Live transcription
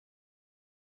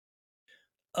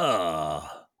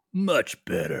Much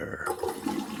better.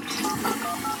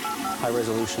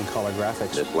 High-resolution color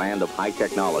graphics. This land of high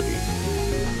technology.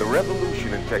 The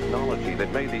revolution in technology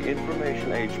that made the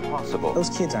information age possible. Those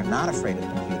kids are not afraid of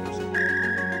computers.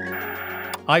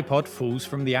 iPod falls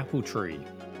from the apple tree.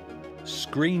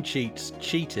 Screen cheats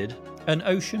cheated. An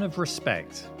ocean of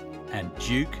respect. And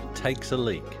Duke takes a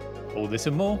leak. All this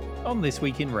and more on This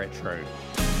Week in Retro.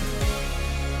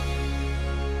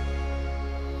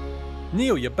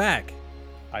 Neil, you're back.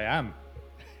 I am.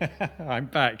 I'm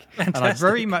back. Fantastic. And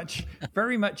I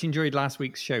very much enjoyed last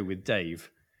week's show with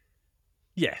Dave.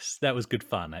 Yes, that was good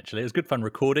fun, actually. It was good fun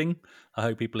recording. I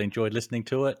hope people enjoyed listening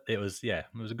to it. It was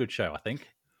a good show, I think.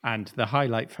 And the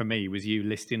highlight for me was you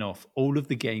listing off all of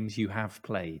the games you have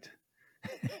played.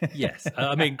 Yes.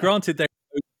 I mean, granted, they're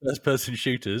first-person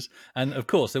shooters. And, of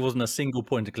course, there wasn't a single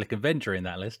point-and-click adventure in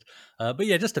that list. But,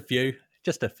 yeah, just a few.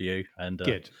 And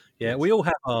good. Yeah, we all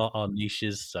have our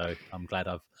niches, so I'm glad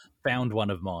I've found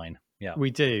one of mine. Yeah. We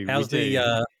do. How's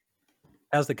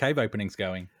the cave openings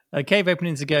going? Cave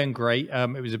openings are going great.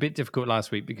 It was a bit difficult last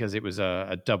week because it was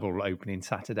a double opening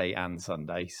Saturday and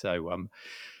Sunday. So, a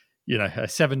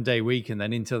 7-day week and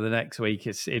then into the next week,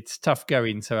 it's tough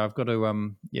going. So I've got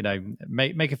to,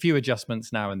 make a few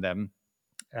adjustments now and then.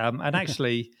 And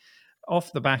actually,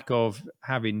 off the back of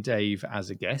having Dave as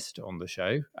a guest on the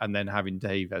show and then having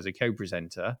Dave as a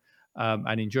co-presenter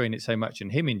and enjoying it so much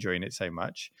and him enjoying it so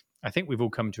much, I think we've all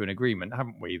come to an agreement,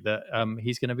 haven't we, that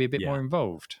he's going to be a bit more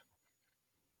involved.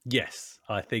 Yes,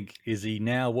 I think, is he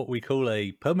now what we call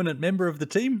a permanent member of the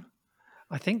team?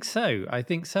 I think so.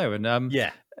 And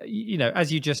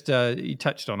as you just you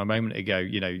touched on a moment ago,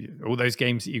 all those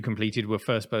games that you completed were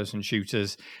first-person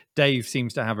shooters. Dave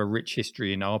seems to have a rich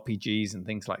history in RPGs and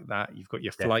things like that. You've got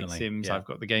your flight sims. Yeah. I've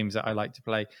got the games that I like to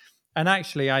play. And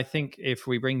actually, I think if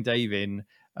we bring Dave in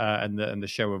and the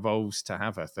show evolves to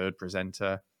have a third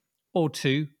presenter or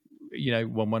two,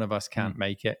 when one of us can't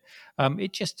make it,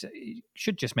 it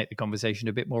should just make the conversation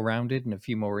a bit more rounded and a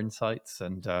few more insights.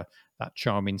 And that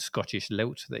charming Scottish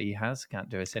lilt that he has can't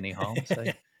do us any harm. So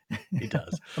he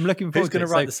does. I'm looking forward to it. Who's going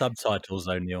to write the subtitles,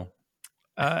 though, Neil?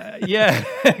 Yeah,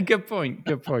 good point.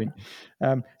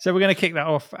 So we're going to kick that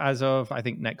off as of, I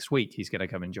think, next week. He's going to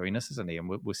come and join us, isn't he? And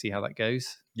we'll see how that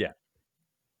goes. Yeah,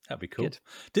 that'd be cool.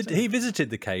 Good. He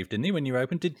visited the cave, didn't he, when you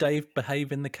opened? Did Dave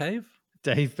behave in the cave?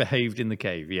 Dave behaved in the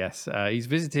cave, yes. He's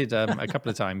visited a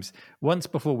couple of times, once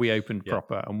before we opened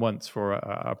proper and once for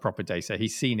a proper day. So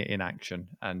he's seen it in action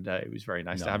and it was very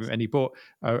nice to have him. And he brought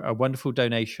a wonderful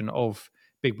donation of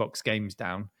big box games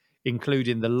down,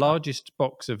 including the largest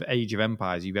box of Age of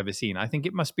Empires you've ever seen. I think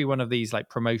it must be one of these like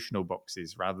promotional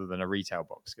boxes rather than a retail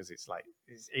box because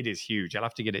it is huge. I'll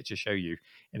have to get it to show you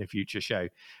in a future show.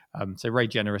 So very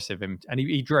generous of him. And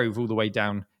he drove all the way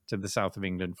down to the south of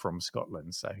England from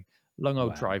Scotland. So long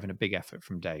old drive and a big effort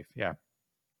from Dave. Yeah.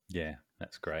 Yeah,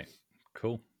 that's great.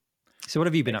 Cool. So what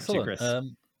have you been up to, Chris?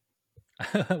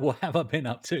 What have I been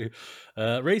up to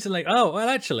recently? Oh, well,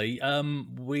 actually,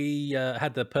 we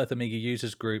had the Perth Amiga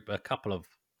users group a couple of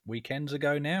weekends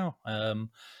ago now. And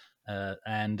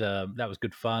that was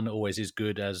good fun. Always is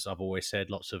good, as I've always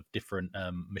said, lots of different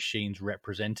machines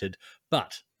represented.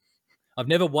 But I've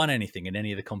never won anything in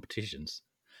any of the competitions.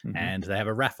 Mm-hmm. And they have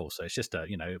a raffle, so it's just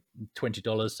 $20,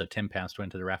 so £10 to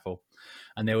enter the raffle.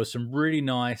 And there was some really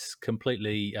nice,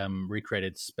 completely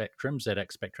recreated Spectrums,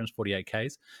 ZX Spectrums,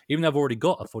 48Ks. Even though I've already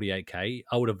got a 48K,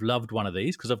 I would have loved one of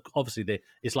these because obviously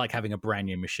it's like having a brand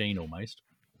new machine almost.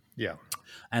 Yeah.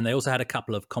 And they also had a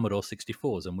couple of Commodore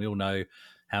 64s, and we all know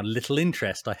how little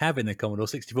interest I have in the Commodore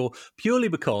 64, purely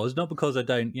not because I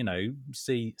don't,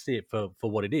 see it for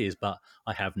what it is, but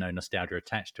I have no nostalgia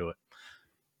attached to it.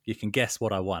 You can guess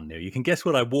what I won, Neil. You can guess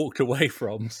what I walked away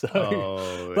from. So,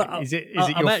 is it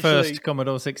your first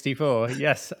Commodore 64?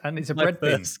 Yes, and it's a bread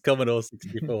bin. Commodore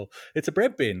 64. It's a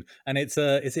bread bin, and is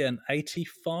it an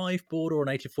 85 board or an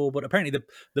 84 board? Apparently,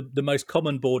 the most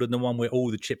common board and the one where all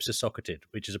the chips are socketed,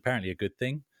 which is apparently a good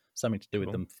thing. Something to do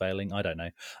with them failing. I don't know.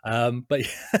 But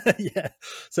yeah,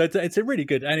 so it's a really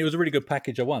good, and it was a really good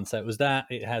package I won. So it was that.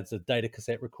 It has a data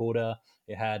cassette recorder.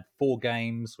 It had 4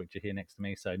 games, which are here next to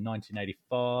me. So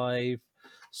 1985,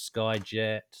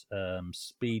 Skyjet,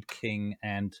 Speed King,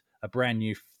 and a brand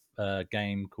new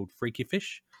game called Freaky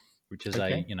Fish, which is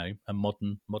a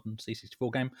modern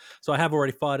C64 game. So I have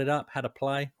already fired it up, had a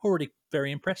play. Already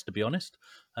very impressed, to be honest.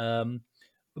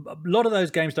 A lot of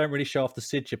those games don't really show off the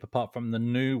SID chip apart from the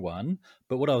new one.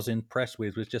 But what I was impressed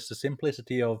with was just the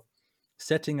simplicity of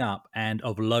setting up and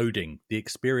of loading. The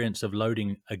experience of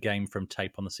loading a game from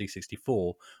tape on the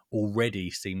C64 already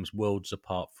seems worlds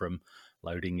apart from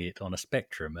loading it on a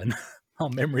Spectrum. And our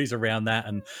memories around that,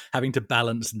 and having to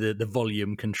balance the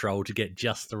volume control to get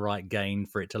just the right gain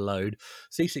for it to load.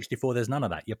 C64, there's none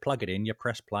of that. You plug it in, you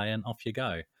press play, and off you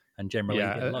go. And generally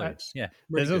Yeah, it loads. Yeah,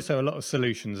 really there's good. also a lot of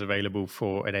solutions available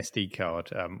for an SD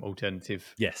card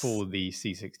alternative for the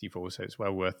C64, so it's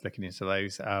well worth looking into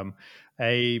those.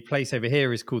 A place over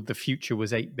here is called The Future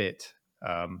Was 8-Bit.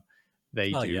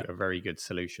 They do a very good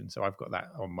solution, so I've got that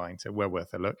on mine, so well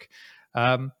worth a look.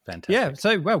 Fantastic. Yeah,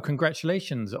 so well,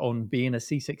 congratulations on being a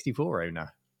C64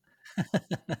 owner.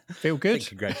 Feel good.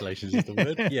 Congratulations is the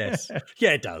word. Yes.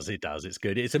 Yeah, it does. It's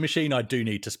good. It's a machine I do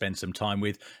need to spend some time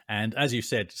with. And as you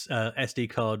said, SD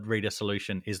card reader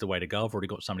solution is the way to go. I've already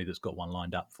got somebody that's got one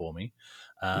lined up for me.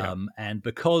 And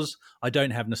because I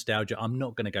don't have nostalgia, I'm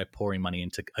not going to go pouring money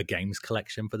into a games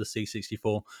collection for the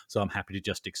C64. So I'm happy to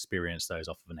just experience those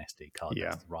off of an SD card.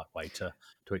 That's the right way to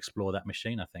explore that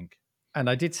machine, I think. And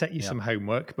I did set you some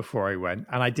homework before I went,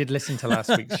 and I did listen to last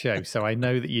week's show, so I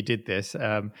know that you did this.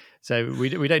 So we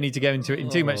don't need to go into it in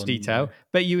too much detail,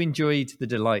 but you enjoyed the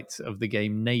delights of the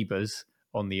game Neighbours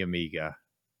on the Amiga.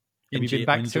 Have you been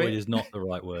back to it? Is not the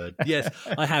right word. Yes,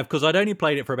 I have, because I'd only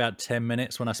played it for about 10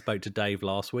 minutes when I spoke to Dave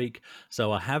last week.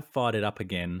 So I have fired it up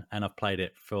again, and I've played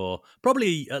it for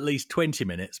probably at least 20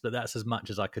 minutes, but that's as much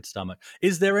as I could stomach.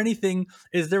 Is there any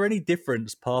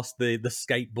difference past the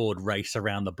skateboard race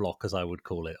around the block, as I would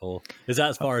call it? Or is that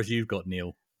as far as you've got,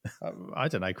 Neil? I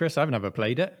don't know, Chris. I've never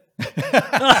played it.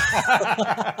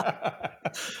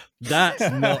 That's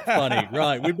not funny.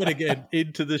 Right, we better get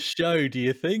into the show, do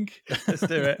you think? Let's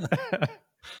do it.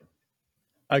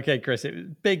 Okay, Chris, it was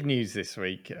big news this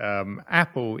week.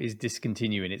 Apple is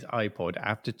discontinuing its iPod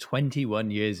after 21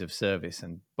 years of service.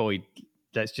 And boy,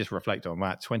 let's just reflect on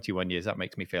that. 21 years, that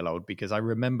makes me feel old, because I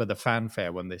remember the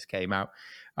fanfare when this came out.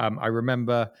 I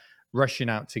remember rushing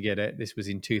out to get it. This was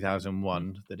in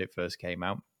 2001 that it first came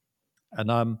out.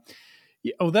 And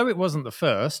although it wasn't the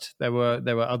first, there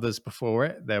were others before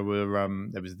it. There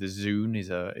was the Zune is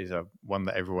a one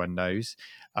that everyone knows.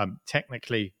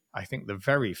 Technically, I think the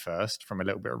very first, from a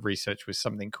little bit of research, was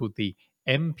something called the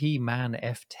MP Man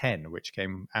F10, which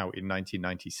came out in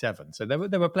 1997. So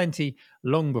there were plenty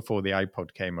long before the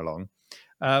iPod came along.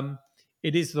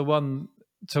 It is the one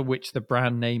to which the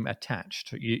brand name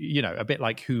attached. You know, a bit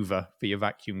like Hoover for your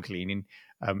vacuum cleaning.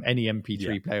 Any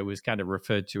MP3 player was kind of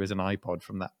referred to as an iPod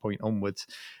from that point onwards.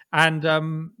 And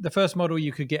the first model,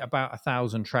 you could get about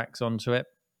 1,000 tracks onto it.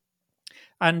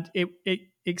 And it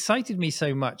excited me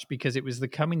so much because it was the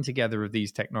coming together of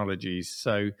these technologies.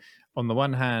 So on the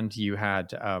one hand, you had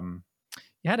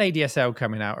ADSL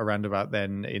coming out around about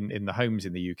then in the homes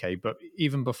in the UK. But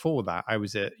even before that, I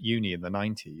was at uni in the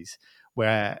 90s,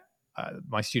 where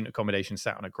my student accommodation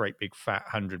sat on a great big fat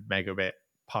 100 megabit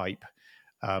pipe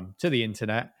to the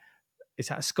internet. Is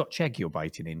that a Scotch egg you're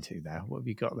biting into there? What have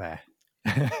you got there?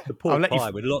 The pork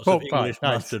pie with lots of English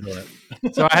mustard on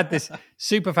it. So I had this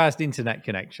super fast internet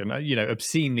connection,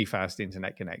 obscenely fast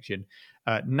internet connection.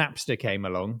 Napster came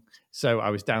along, so I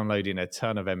was downloading a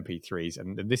ton of MP3s,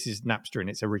 and this is Napster in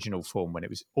its original form when it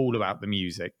was all about the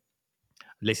music.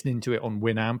 Listening to it on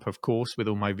Winamp, of course, with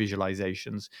all my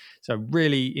visualizations. So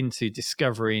really into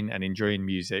discovering and enjoying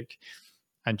music.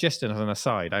 And just as an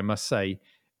aside, I must say,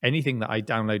 anything that I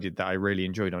downloaded that I really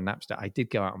enjoyed on Napster, I did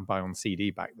go out and buy on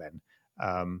CD back then.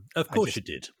 Of course you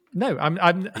did. No,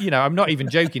 I'm not even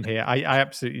joking here. I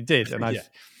absolutely did, and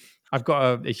I've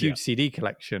got a huge CD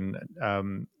collection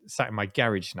sat in my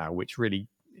garage now, which really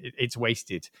it's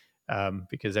wasted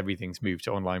because everything's moved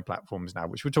to online platforms now,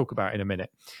 which we'll talk about in a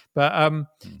minute. But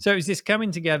so it's this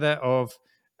coming together of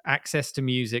access to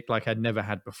music like I'd never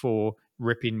had before,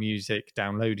 ripping music,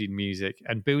 downloading music,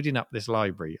 and building up this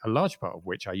library, a large part of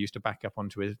which I used to back up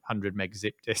onto a 100 meg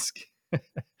zip disk.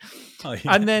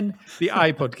 And then the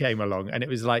iPod came along, and it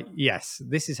was like, yes,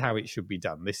 this is how it should be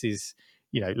done. This is,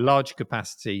 large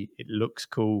capacity. It looks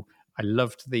cool. I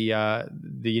loved the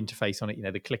interface on it,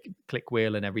 the click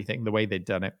wheel and everything, the way they'd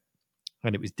done it.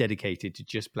 And it was dedicated to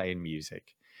just playing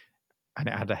music. And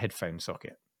it had a headphone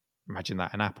socket. Imagine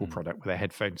that, an Apple product with a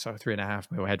headphone, so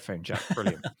 3.5mm headphone jack.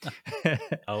 Brilliant.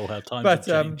 Oh, how times have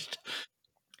changed.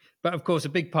 But of course, a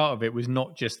big part of it was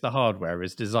not just the hardware,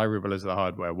 as desirable as the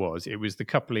hardware was. It was the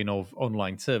coupling of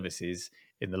online services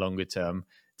in the longer term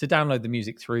to download the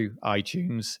music through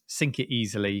iTunes, sync it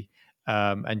easily,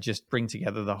 and just bring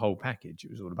together the whole package.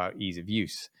 It was all about ease of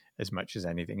use as much as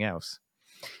anything else.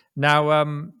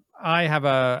 Now, I have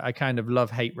a kind of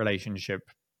love-hate relationship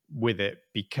with it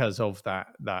because of that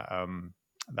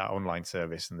online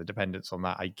service and the dependence on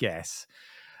that, I guess.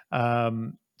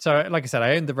 So, like I said,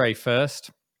 I owned the very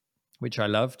first, which I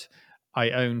loved. I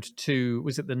owned two,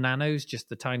 was it the Nanos, just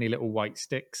the tiny little white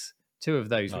sticks two of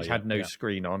those which had no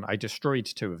screen on. I destroyed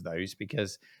two of those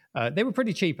because they were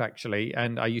pretty cheap actually,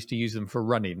 and I used to use them for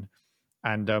running.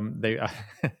 And they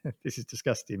this is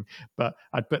disgusting, but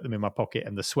I'd put them in my pocket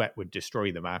and the sweat would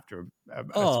destroy them after a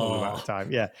small amount of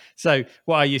time. Yeah. So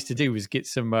what I used to do was get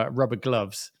some rubber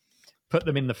gloves, put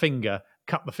them in the finger,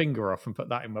 cut the finger off and put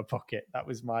that in my pocket. That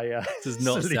was my This is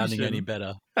not solution. sounding any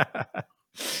better.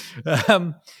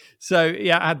 So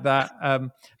yeah, I had that.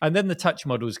 And then the touch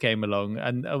models came along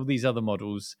and all these other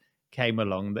models came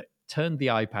along that turned the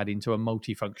iPad into a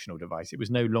multifunctional device. It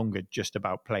was no longer just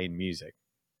about playing music.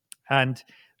 And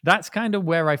that's kind of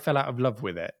where I fell out of love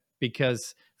with it,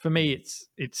 because for me, its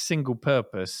single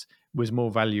purpose was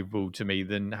more valuable to me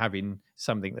than having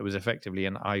something that was effectively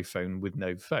an iPhone with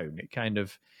no phone.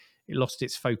 It lost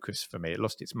its focus for me. It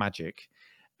lost its magic.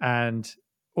 And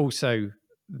also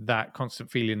that constant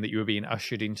feeling that you were being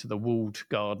ushered into the walled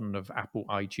garden of Apple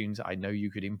iTunes. I know you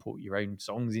could import your own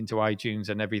songs into iTunes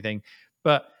and everything,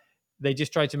 but they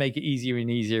just tried to make it easier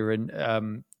and easier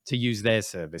and to use their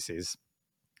services.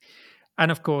 And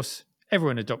of course,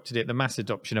 everyone adopted it. The mass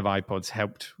adoption of iPods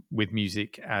helped with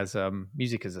music as a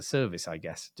service, I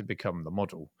guess, to become the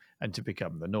model and to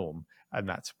become the norm. And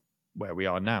that's where we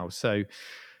are now. So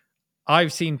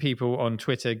I've seen people on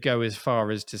Twitter go as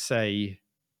far as to say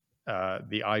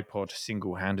the iPod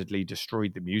single-handedly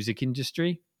destroyed the music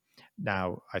industry.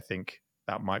 Now, I think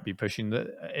that might be pushing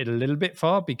it a little bit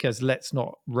far, because let's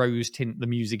not rose tint the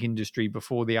music industry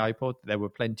before the iPod. There were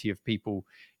plenty of people,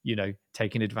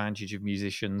 taking advantage of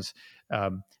musicians,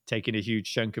 taking a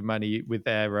huge chunk of money with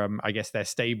their, their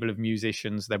stable of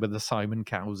musicians. There were the Simon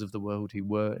Cowells of the world who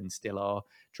were and still are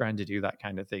trying to do that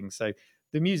kind of thing. So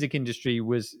the music industry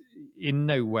was in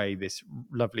no way this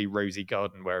lovely rosy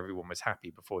garden where everyone was happy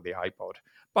before the iPod.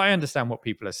 But I understand what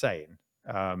people are saying.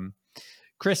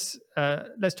 Chris,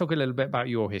 let's talk a little bit about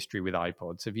your history with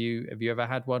iPods. Have you ever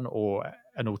had one or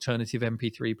an alternative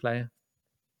MP3 player?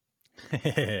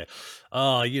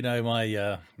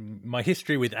 My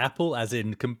history with Apple, as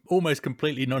in almost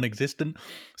completely non-existent.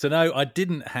 So no, I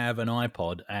didn't have an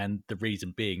iPod, and the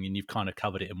reason being, and you've kind of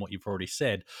covered it in what you've already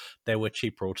said, there were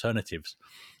cheaper alternatives,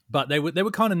 but they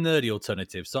were kind of nerdy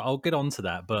alternatives. So I'll get on to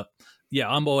that, but yeah,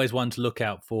 I'm always one to look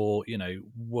out for,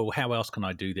 how else can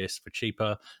I do this for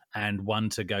cheaper? And one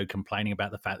to go complaining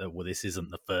about the fact that, well, this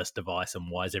isn't the first device and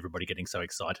why is everybody getting so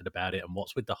excited about it? And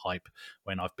what's with the hype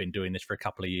when I've been doing this for a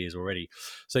couple of years already?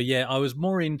 So yeah, I was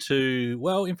more into,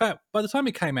 well, in fact, by the time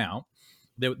it came out,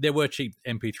 there were cheap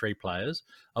MP3 players.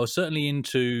 I was certainly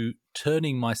into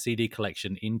turning my CD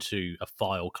collection into a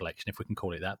file collection, if we can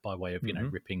call it that, by way of,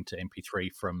 ripping to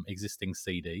MP3 from existing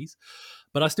CDs.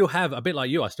 But I still have, a bit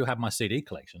like you, I still have my CD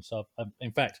collection. So,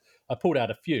 in fact, I pulled out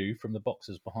a few from the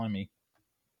boxes behind me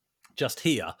just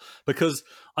here, because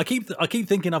I keep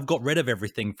thinking I've got rid of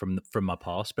everything from my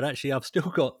past, but actually I've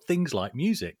still got things like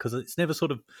music, because it's never sort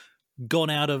of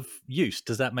gone out of use.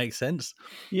 Does that make sense?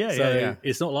 Yeah.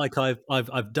 It's not like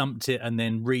I've dumped it and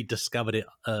then rediscovered it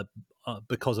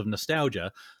because of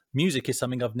nostalgia. Music is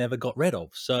something I've never got rid of.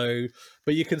 So,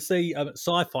 but you can see a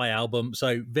sci-fi album,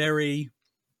 so very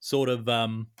sort of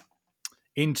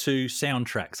into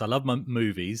soundtracks. I love my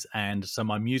movies, and so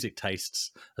my music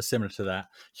tastes are similar to that.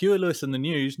 Huey Lewis and the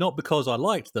News, not because I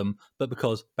liked them, but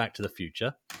because Back to the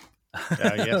Future.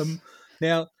 Yes.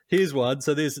 Now, here's one.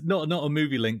 So there's not a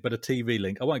movie link, but a TV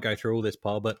link. I won't go through all this,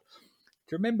 Paul, but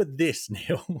do you remember this,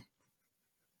 Neil?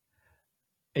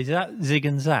 Is that Zig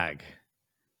and Zag?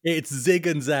 It's Zig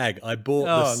and Zag. I bought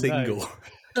the single.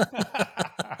 No.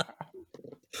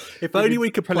 If only we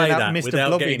could play that Mr. without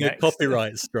Blobby getting next. a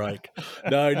copyright strike.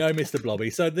 No, Mr. Blobby.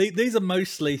 So these are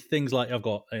mostly things like I've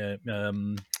got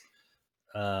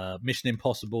Mission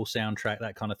Impossible soundtrack,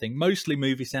 that kind of thing. Mostly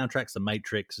movie soundtracks, The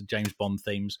Matrix, James Bond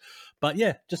themes. But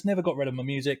yeah, just never got rid of my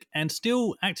music and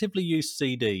still actively use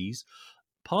CDs,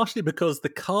 partially because the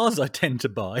cars I tend to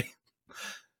buy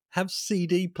have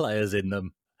CD players in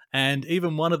them. And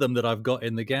even one of them that I've got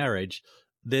in the garage,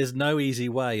 there's no easy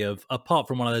way of, apart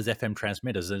from one of those FM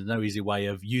transmitters, there's no easy way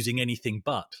of using anything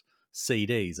but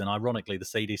CDs. And ironically, the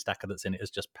CD stacker that's in it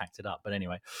has just packed it up. But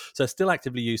anyway, so I still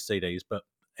actively use CDs, but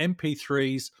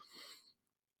MP3s,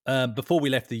 before we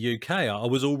left the UK, I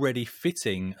was already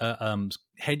fitting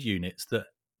head units that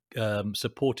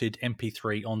supported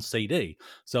MP3 on CD.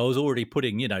 So I was already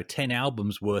putting, 10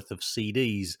 albums worth of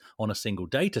CDs on a single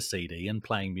data CD and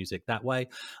playing music that way.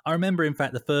 I remember, in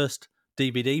fact, the first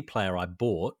DVD player I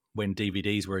bought when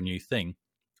DVDs were a new thing,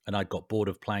 and I got bored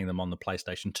of playing them on the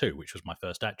PlayStation 2, which was my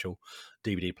first actual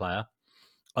DVD player.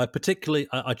 I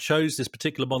chose this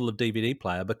particular model of DVD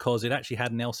player because it actually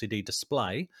had an LCD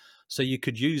display, so you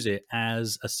could use it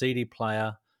as a CD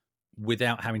player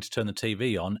without having to turn the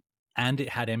TV on, and it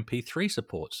had MP3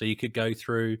 support. So you could go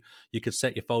through, you could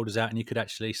set your folders out, and you could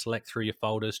actually select through your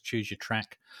folders, choose your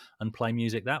track, and play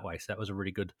music that way. So that was a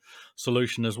really good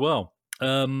solution as well.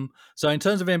 So in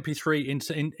terms of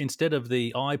MP3, instead of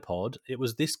the iPod, it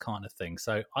was this kind of thing.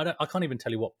 So I can't even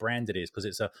tell you what brand it is, because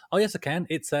it's a. Oh yes, I can.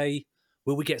 It's a.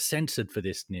 Will we get censored for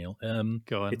this, Neil?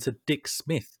 Go on. It's a Dick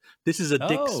Smith. This is a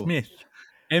Dick Smith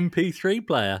MP3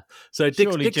 player. So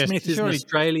Dick Smith is an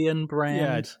Australian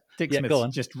brand. Yeah, Dick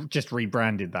Smith's just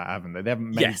rebranded that, haven't they? They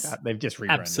haven't made that. They've just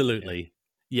rebranded absolutely. it.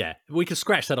 Yeah, we could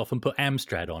scratch that off and put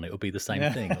Amstrad on. It would be the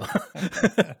same thing,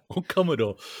 or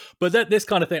Commodore. But this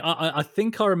kind of thing, I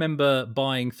think I remember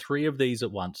buying 3 of these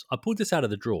at once. I pulled this out of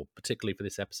the drawer, particularly for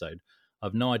this episode. I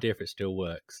have no idea if it still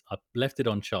works. I left it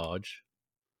on charge.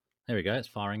 There we go. It's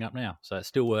firing up now. So it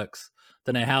still works.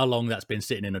 Don't know how long that's been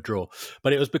sitting in a drawer.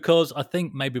 But it was because I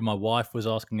think maybe my wife was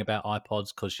asking about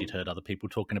iPods because she'd heard other people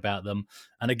talking about them.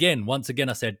 And once again,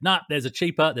 I said, nah, there's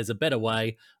a better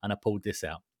way. And I pulled this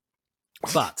out.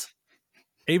 But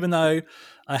even though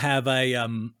I have a, I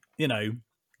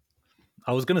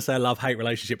was going to say a love-hate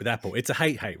relationship with Apple. It's a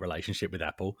hate-hate relationship with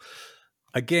Apple.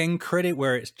 Again, credit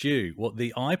where it's due. What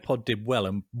the iPod did well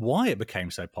and why it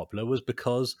became so popular was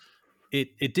because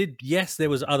it did. Yes, there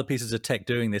was other pieces of tech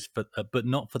doing this, but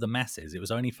not for the masses. It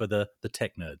was only for the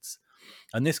tech nerds.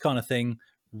 And this kind of thing,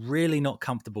 really not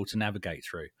comfortable to navigate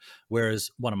through. Whereas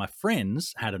one of my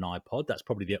friends had an iPod. That's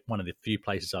probably one of the few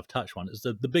places I've touched one. It's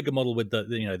the bigger model with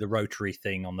the rotary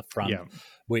thing on the front,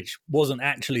 which wasn't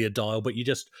actually a dial, but you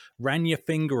just ran your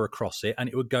finger across it and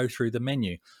it would go through the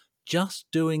menu. Just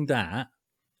doing that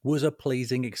was a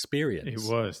pleasing experience.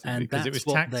 It was, and because it was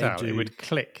tactile. It would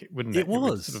click, wouldn't it? It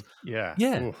was. Sort of, yeah.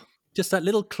 Oof. Just that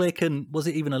little click, and was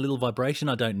it even a little vibration?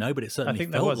 I don't know, but it certainly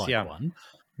felt like one.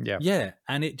 Yeah,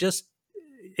 and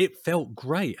it felt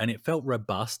great and it felt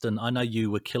robust. And I know you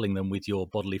were killing them with your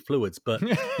bodily fluids, but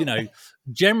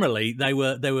generally they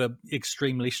were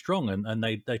extremely strong and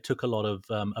they took a lot of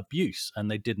abuse and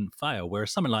they didn't fail.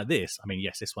 Whereas something like this, I mean,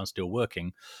 yes, this one's still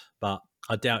working, but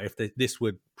I doubt if this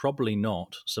would probably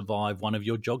not survive one of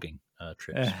your jogging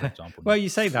trips, for example. Well, you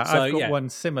say that. So, I've got one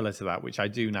similar to that, which I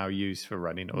do now use for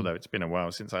running, although it's been a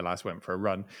while since I last went for a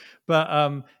run.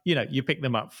 But, you pick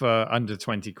them up for under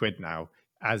 20 quid now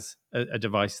as a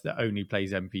device that only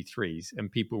plays MP3s.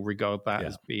 And people regard that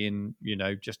as being,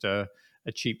 just a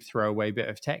cheap throwaway bit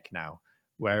of tech now.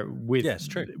 Where with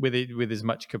as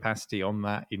much capacity on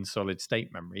that in solid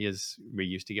state memory as we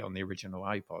used to get on the original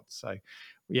iPod. So,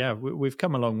 yeah, we've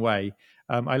come a long way.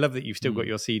 I love that you've still got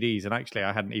your CDs, and actually,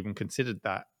 I hadn't even considered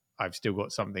that. I've still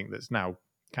got something that's now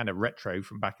kind of retro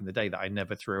from back in the day that I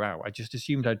never threw out. I just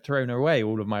assumed I'd thrown away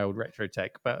all of my old retro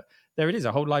tech, but there it is,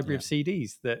 a whole library of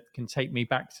CDs that can take me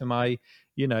back to my,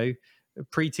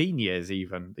 pre-teen years.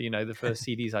 Even the first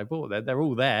CDs I bought, they're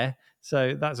all there.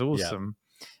 So that's awesome.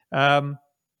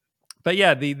 But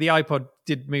yeah, the iPod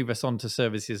did move us on to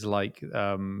services like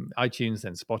iTunes,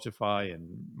 then Spotify,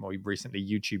 and more recently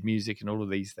YouTube Music and all of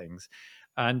these things.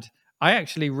 And I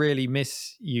actually really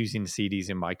miss using CDs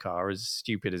in my car, as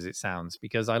stupid as it sounds,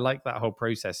 because I like that whole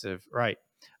process of, right,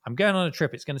 I'm going on a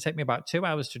trip. It's going to take me about 2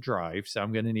 hours to drive. So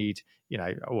I'm going to need,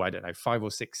 5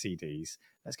 or 6 CDs.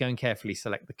 Let's go and carefully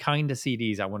select the kind of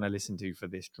CDs I want to listen to for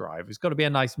this drive. It's got to be a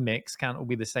nice mix. Can't all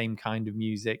be the same kind of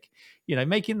music.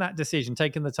 Making that decision,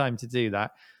 taking the time to do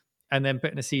that, and then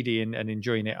putting a CD in and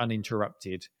enjoying it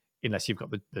uninterrupted, unless you've got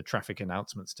the traffic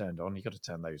announcements turned on. You've got to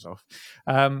turn those off.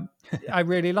 I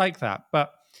really like that.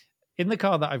 But in the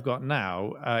car that I've got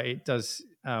now, it does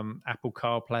Apple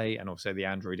CarPlay and also the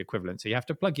Android equivalent. So you have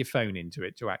to plug your phone into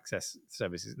it to access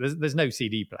services. There's no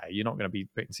CD player. You're not going to be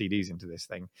putting CDs into this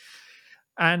thing.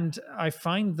 And I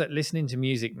find that listening to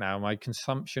music now, my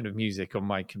consumption of music on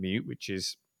my commute, which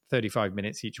is 35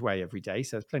 minutes each way every day,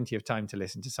 so there's plenty of time to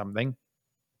listen to something,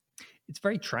 it's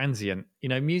very transient.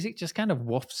 Music just kind of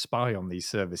wafts by on these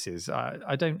services.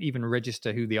 I don't even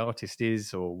register who the artist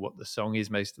is or what the song is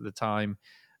most of the time.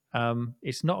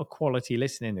 It's not a quality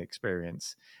listening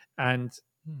experience. And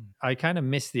I kind of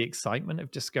miss the excitement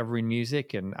of discovering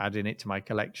music and adding it to my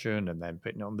collection and then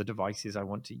putting it on the devices I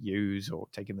want to use or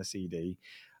taking the CD.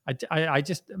 I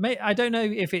don't know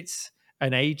if it's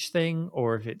an age thing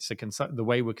or if it's the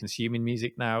way we're consuming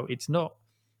music now. It's not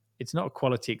a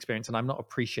quality experience, and I'm not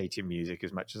appreciating music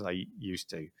as much as I used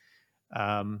to.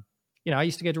 I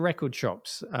used to go to record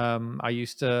shops. I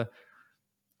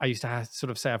I used to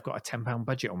sort of say, I've got a £10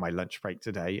 budget on my lunch break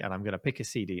today, and I'm going to pick a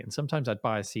CD. And sometimes I'd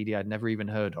buy a CD I'd never even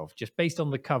heard of, just based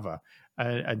on the cover.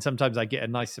 And sometimes I get a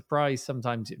nice surprise.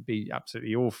 Sometimes it'd be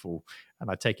absolutely awful, and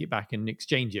I'd take it back and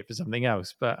exchange it for something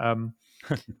else. But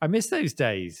I miss those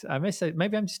days. I miss it.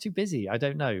 Maybe I'm just too busy. I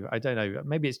don't know.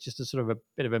 Maybe it's just a sort of a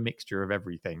bit of a mixture of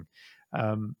everything.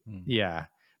 Yeah.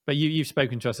 But you've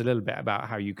spoken to us a little bit about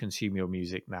how you consume your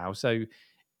music now. So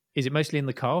is it mostly in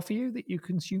the car for you that you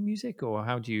consume music, or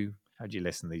how do you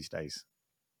listen these days?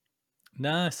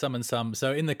 No, some and some.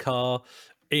 So in the car,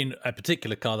 in a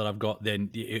particular car that I've got, then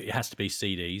it has to be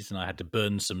CDs, and I had to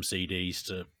burn some CDs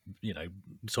to,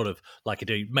 sort of like you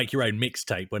do, make your own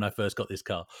mixtape when I first got this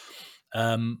car.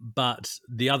 But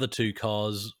the other two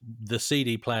cars, the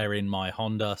CD player in my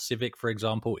Honda Civic, for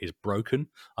example, is broken,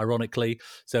 ironically.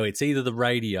 So it's either the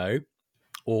radio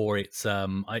or it's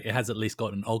it has at least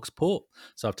got an aux port.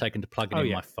 So I've taken to plug it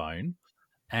in my phone.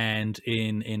 And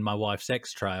in my wife's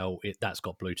X-Trail, that's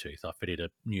got Bluetooth. I fitted a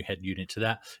new head unit to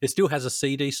that. It still has a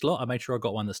CD slot. I made sure I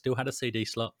got one that still had a CD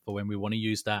slot for when we want to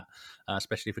use that,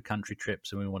 especially for country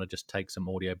trips and we want to just take some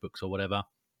audiobooks or whatever.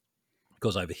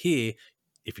 Because over here,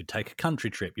 if you take a country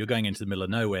trip, you're going into the middle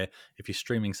of nowhere. If you're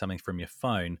streaming something from your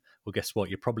phone, well, guess what?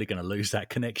 You're probably going to lose that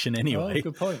connection anyway. Oh,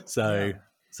 good point. So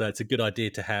it's a good idea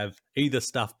to have either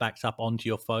stuff backed up onto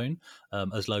your phone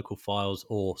as local files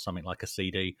or something like a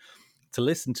CD to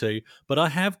listen to. But I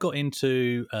have got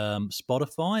into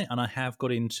Spotify, and I have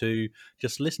got into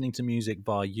just listening to music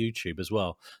via YouTube as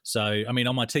well. So, I mean,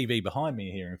 on my TV behind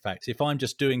me here, in fact, if I'm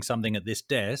just doing something at this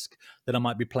desk, then I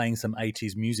might be playing some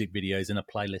 80s music videos in a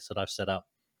playlist that I've set up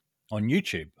on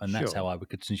YouTube, and that's how I would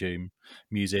consume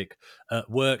music. At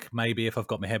work, maybe if I've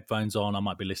got my headphones on, I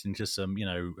might be listening to some,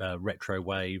 retro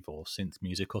wave or synth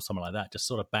music or something like that, just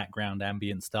sort of background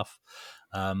ambient stuff.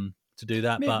 To do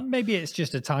that, but maybe it's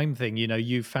just a time thing.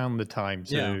 You've found the time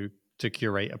to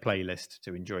curate a playlist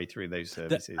to enjoy through those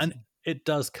services. And it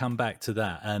does come back to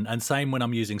that. And same when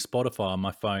I'm using Spotify on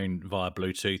my phone via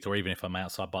Bluetooth, or even if I'm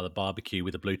outside by the barbecue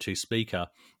with a Bluetooth speaker,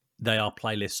 they are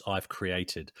playlists I've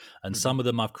created. And some of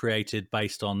them I've created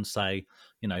based on, say,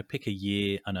 pick a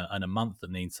year and a month that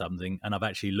needs something. And I've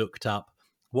actually looked up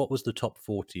what was the top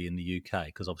 40 in the UK,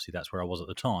 because obviously that's where I was at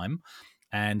the time,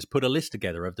 and put a list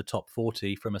together of the top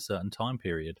 40 from a certain time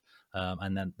period.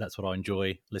 And then that's what I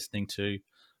enjoy listening to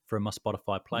from my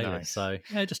Spotify playlist. Nice. So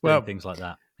just doing things like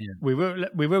that. Yeah.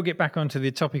 We will get back onto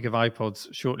the topic of iPods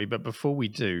shortly, but before we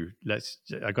do,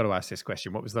 I got to ask this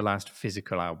question. What was the last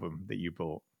physical album that you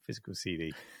bought? Physical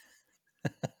CD?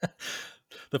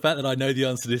 The fact that I know the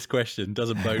answer to this question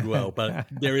doesn't bode well, but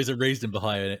there is a reason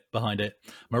behind it.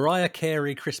 Mariah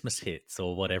Carey Christmas Hits,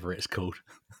 or whatever it's called.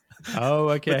 Oh,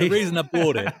 okay. But the reason I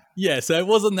bought it, so it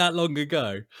wasn't that long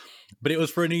ago, but it was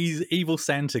for an Evil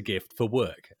Santa gift for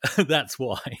work. That's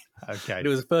why. Okay. It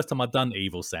was the first time I'd done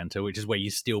Evil Santa, which is where you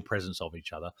steal presents of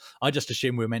each other. I just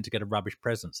assumed we were meant to get a rubbish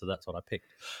present, so that's what I picked.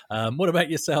 What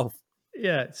about yourself?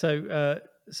 Yeah,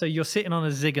 so you're sitting on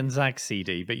a Zig and Zag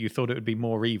CD, but you thought it would be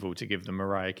more evil to give them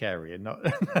Mariah Carey and not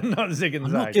Zig and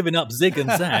Zag. I'm not giving up Zig and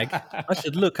Zag. I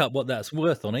should look up what that's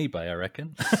worth on eBay, I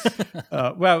reckon.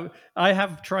 Well, I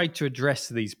have tried to address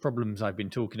these problems I've been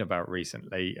talking about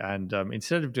recently, and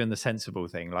instead of doing the sensible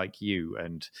thing like you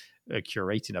and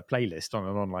curating a playlist on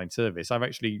an online service, I've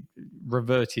actually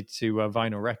reverted to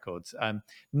vinyl records,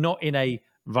 not in a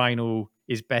vinyl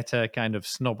is better kind of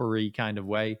snobbery kind of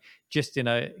way, just can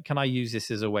I use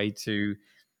this as a way to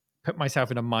put myself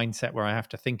in a mindset where I have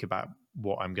to think about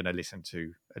what I'm going to listen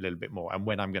to a little bit more and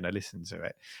when I'm going to listen to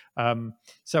it.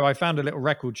 So I found a little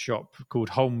record shop called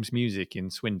Holmes Music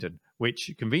in Swindon,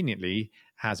 which conveniently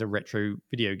has a retro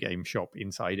video game shop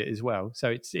inside it as well. So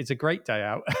it's a great day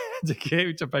out to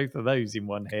go to both of those in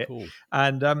one hit. Cool.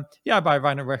 And I buy a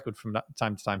vinyl record from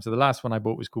time to time. So the last one I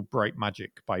bought was called Bright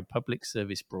Magic by Public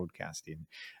Service Broadcasting.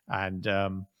 And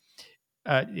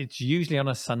it's usually on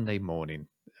a Sunday morning,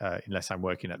 unless I'm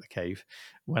working at the cave,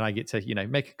 when I get to,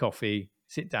 make a coffee,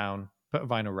 sit down, put a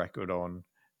vinyl record on,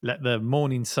 let the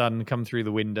morning sun come through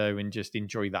the window and just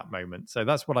enjoy that moment. So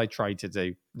that's what I try to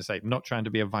do. I'm not trying to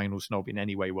be a vinyl snob in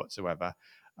any way whatsoever.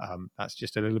 That's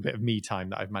just a little bit of me time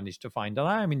that I've managed to find. And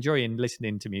I am enjoying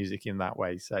listening to music in that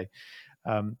way. So,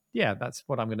 that's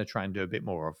what I'm going to try and do a bit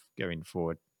more of going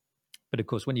forward. But of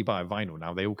course, when you buy a vinyl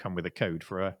now, they all come with a code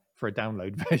for a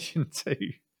download version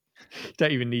too.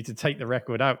 Don't even need to take the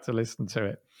record out to listen to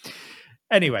it.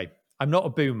 Anyway, I'm not a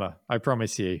boomer, I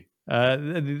promise you.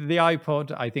 The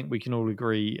iPod, I think we can all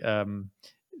agree,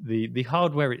 the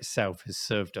hardware itself has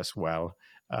served us well.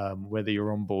 Whether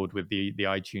you're on board with the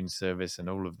iTunes service and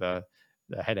all of the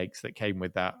headaches that came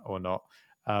with that or not,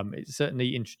 it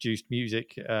certainly introduced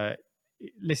music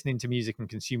listening to music and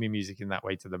consuming music in that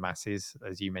way to the masses,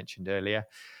 as you mentioned earlier.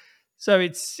 So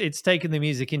it's taken the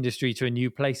music industry to a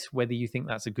new place, whether you think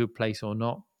that's a good place or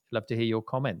not. Love to hear your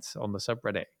comments on the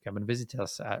subreddit. Come and visit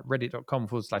us at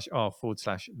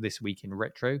reddit.com/r/this week in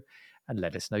retro and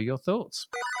let us know your thoughts.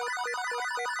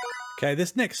 Okay,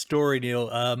 this next story, Neil,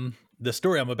 the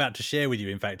story I'm about to share with you,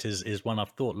 in fact, is one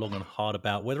I've thought long and hard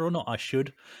about whether or not I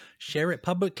should share it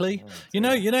publicly. You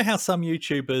know how some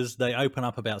YouTubers, they open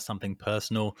up about something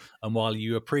personal, and while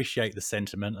you appreciate the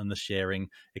sentiment and the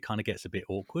sharing, it kind of gets a bit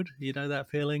awkward. You know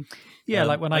that feeling? Yeah,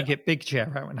 like when I get Big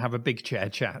Chair out and have a Big Chair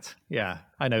chat. Yeah,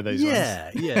 I know those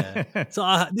ones. Yeah.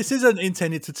 So this isn't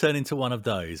intended to turn into one of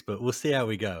those, but we'll see how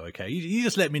we go. Okay, you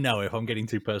just let me know if I'm getting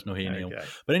too personal here, Neil.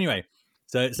 But anyway.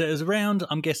 So it was around,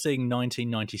 I'm guessing,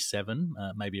 1997,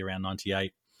 maybe around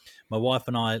 98. My wife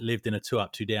and I lived in a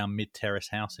 2-up, 2-down mid-terrace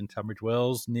house in Tunbridge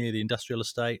Wells near the industrial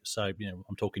estate. So,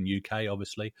 I'm talking UK,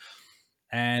 obviously.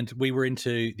 And we were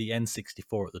into the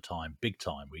N64 at the time, big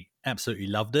time. We absolutely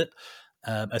loved it,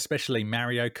 especially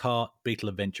Mario Kart, Beetle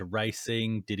Adventure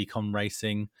Racing, Diddy Kong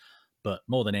Racing. But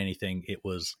more than anything, it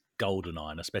was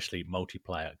GoldenEye, and especially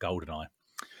multiplayer GoldenEye.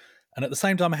 And at the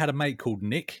same time, I had a mate called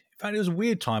Nick. In fact, it was a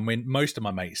weird time when most of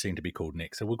my mates seemed to be called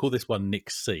Nick. So we'll call this one Nick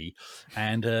C.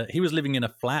 And he was living in a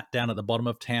flat down at the bottom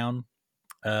of town,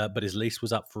 but his lease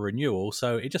was up for renewal.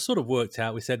 So it just sort of worked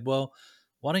out. We said, well,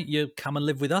 why don't you come and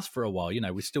live with us for a while?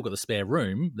 We've still got the spare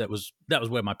room. That was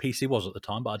where my PC was at the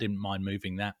time, but I didn't mind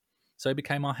moving that. So he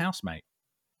became our housemate.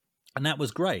 And that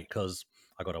was great because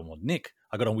I got on with Nick.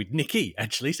 I got on with Nicky,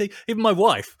 actually. See, even my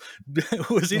wife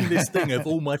was in this thing of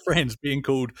all my friends being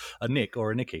called a Nick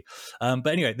or a Nicky. But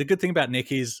anyway, the good thing about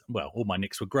Nick is, well, all my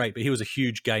Nicks were great, but he was a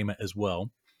huge gamer as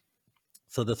well.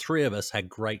 So the three of us had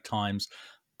great times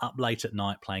up late at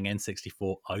night playing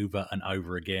N64 over and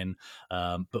over again.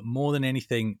 But more than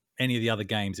anything, any of the other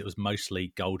games, it was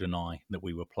mostly GoldenEye that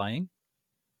we were playing.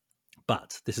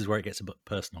 But this is where it gets a bit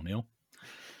personal, Neil.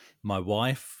 My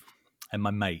wife and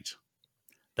my mate,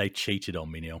 they cheated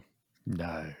on me, Neil.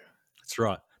 No.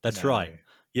 That's right.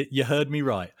 You heard me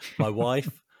right. My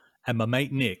wife and my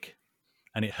mate Nick,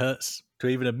 and it hurts to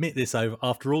even admit this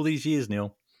after all these years,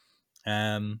 Neil.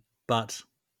 But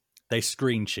they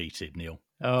screen cheated, Neil.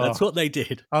 Oh, that's what they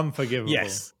did. Unforgivable.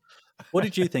 Yes. What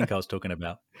did you think I was talking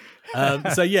about?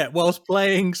 So yeah, whilst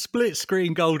playing split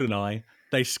screen GoldenEye,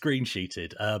 they screen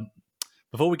cheated.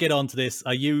 Before we get on to this,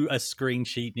 are you a screen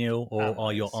cheat, Neil, or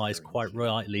are your eyes quite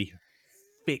rightly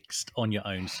fixed on your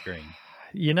own screen?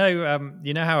 You know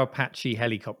how Apache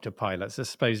helicopter pilots are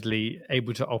supposedly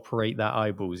able to operate their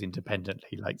eyeballs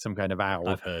independently, like some kind of owl.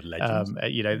 I've heard legends.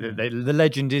 The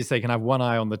legend is they can have one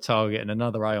eye on the target and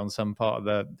another eye on some part of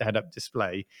the head-up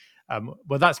display.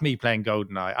 Well, that's me playing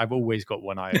GoldenEye. I've always got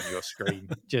one eye on your screen,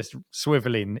 just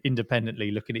swiveling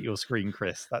independently, looking at your screen,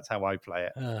 Chris. That's how I play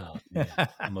it. Oh, yeah.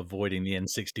 I'm avoiding the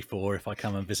N64 if I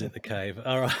come and visit the cave.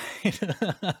 All right.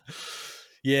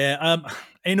 Yeah.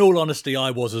 In all honesty,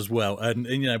 I was as well. And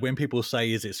when people say,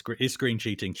 is screen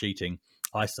cheating?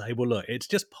 I say, well, look, it's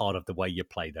just part of the way you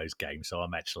play those games. So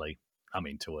I'm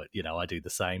into it. I do the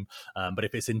same. But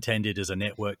if it's intended as a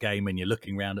network game and you're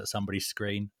looking around at somebody's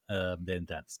screen, then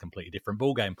that's a completely different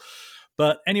ballgame.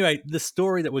 But anyway, the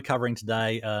story that we're covering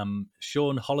today,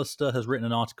 Sean Hollister has written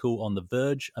an article on The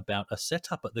Verge about a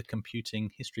setup at the Computing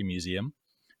History Museum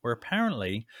where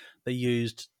apparently they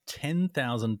used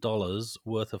 $10,000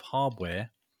 worth of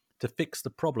hardware to fix the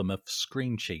problem of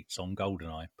screen cheats on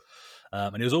GoldenEye.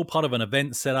 And it was all part of an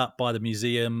event set up by the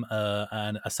museum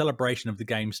and a celebration of the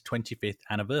game's 25th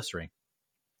anniversary.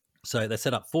 So they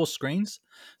set up 4 screens,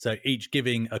 so each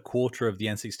giving a quarter of the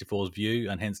N64's view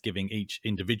and hence giving each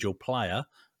individual player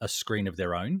a screen of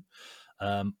their own.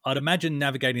 I'd imagine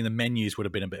navigating the menus would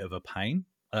have been a bit of a pain.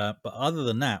 But other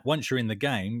than that, once you're in the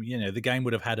game, the game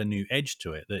would have had a new edge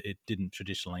to it that it didn't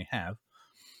traditionally have.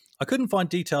 I couldn't find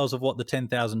details of what the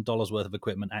 $10,000 worth of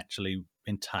equipment actually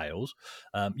entails.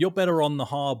 You're better on the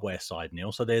hardware side,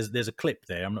 Neil. So there's a clip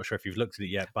there. I'm not sure if you've looked at it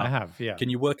yet, but I have. Yeah. Can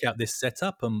you work out this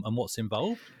setup and what's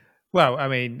involved? Well, I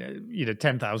mean,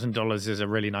 $10,000 is a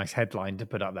really nice headline to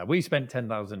put up there. We spent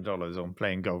 $10,000 on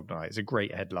playing GoldenEye. It's a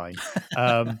great headline.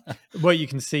 What you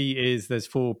can see is there's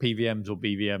 4 PVMs or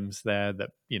BVMs there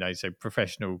that, so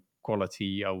professional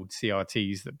quality old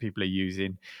CRTs that people are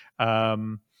using.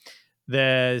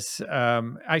 There's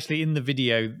actually in the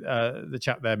video, the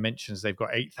chap there mentions they've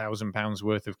got £8,000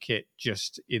 worth of kit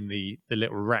just in the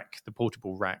little rack, the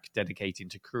portable rack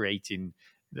dedicated to creating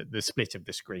the split of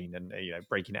the screen and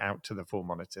breaking it out to the 4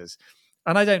 monitors.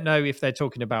 And I don't know if they're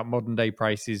talking about modern day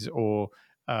prices or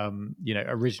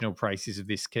original prices of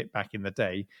this kit back in the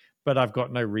day, but I've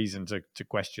got no reason to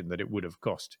question that it would have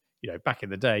cost back in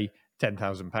the day,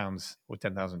 £10,000 or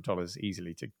 $10,000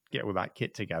 easily to get all that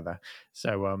kit together.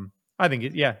 So I think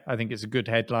it's a good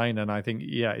headline, and I think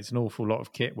it's an awful lot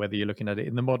of kit, whether you're looking at it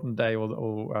in the modern day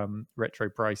or retro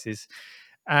prices,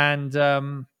 and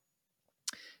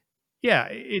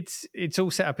it's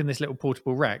all set up in this little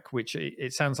portable rack, which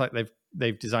it sounds like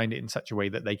they've designed it in such a way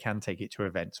that they can take it to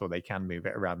events or they can move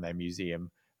it around their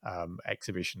museum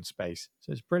exhibition space.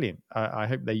 So it's brilliant. I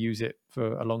hope they use it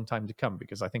for a long time to come,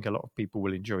 because I think a lot of people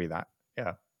will enjoy that.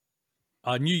 Yeah.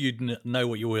 I knew you'd know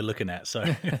what you were looking at, so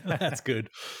that's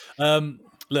good.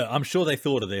 Look, I'm sure they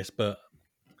thought of this, but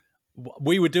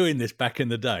we were doing this back in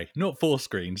the day. Not 4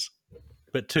 screens,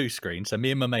 but 2 screens. So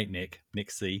me and my mate Nick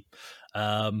C,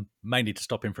 mainly to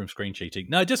stop him from screen cheating.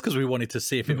 No, just because we wanted to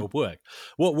see if it would work.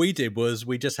 What we did was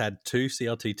we just had 2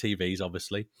 CRT TVs,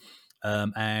 obviously,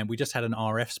 and we just had an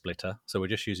RF splitter. So we're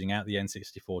just using out the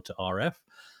N64 to RF,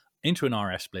 into an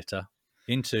RF splitter,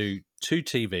 into 2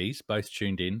 TVs, both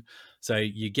tuned in. So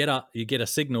you get a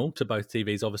signal to both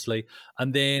TVs, obviously,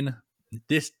 and then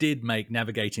this did make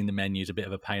navigating the menus a bit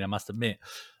of a pain, I must admit.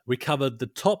 We covered the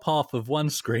top half of one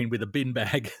screen with a bin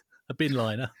bag, a bin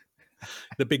liner,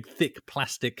 the big thick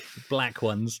plastic black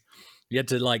ones. You had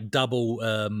to like double.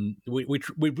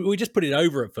 We just put it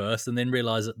over at first, and then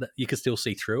realised that you could still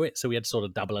see through it. So we had to sort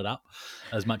of double it up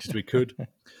as much as we could.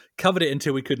 Covered it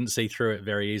until we couldn't see through it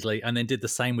very easily, and then did the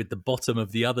same with the bottom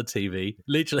of the other TV.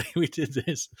 Literally, we did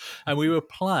this, and we would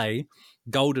play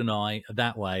GoldenEye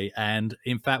that way. And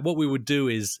in fact, what we would do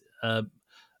is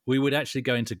we would actually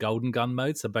go into Golden Gun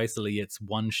mode. So basically, it's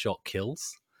one-shot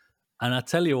kills. And I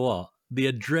tell you what,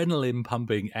 the adrenaline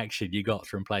pumping action you got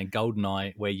from playing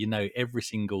GoldenEye, where every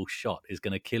single shot is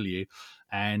going to kill you,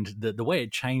 and the way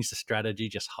it changed the strategy,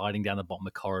 just hiding down the bottom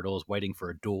of corridors, waiting for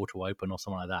a door to open or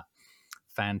something like that.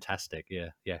 Fantastic.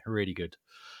 Yeah, really good.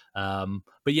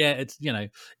 But yeah, it's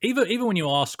even when you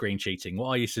are screen cheating, what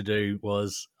I used to do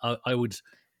was I would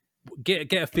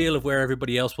get a feel of where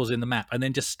everybody else was in the map, and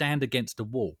then just stand against a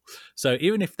wall. So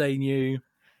even if they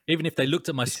looked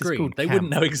at my screen, they wouldn't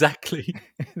know exactly.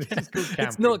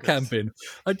 It's not camping.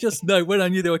 I just know when I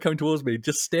knew they were coming towards me,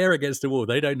 just stare against a wall.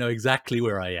 They don't know exactly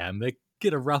where I am. They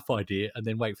get a rough idea and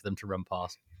then wait for them to run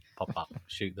past, pop up,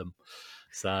 shoot them.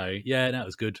 So yeah, that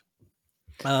was good.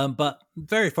 But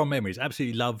very fond memories.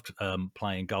 Absolutely loved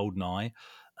playing GoldenEye.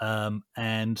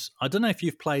 And I don't know if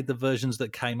you've played the versions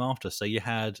that came after. So you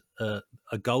had a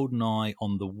GoldenEye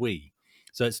on the Wii.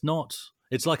 So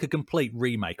it's like a complete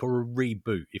remake or a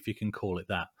reboot, if you can call it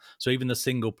that. So even the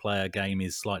single player game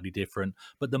is slightly different,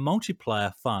 but the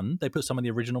multiplayer fun, they put some of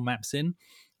the original maps in,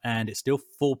 and it's still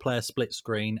 4-player split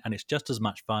screen, and it's just as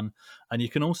much fun. And you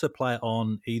can also play it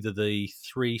on either the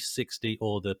 360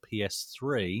 or the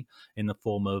PS3 in the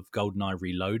form of GoldenEye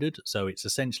Reloaded. So it's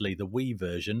essentially the Wii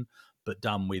version, but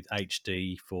done with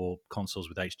HD for consoles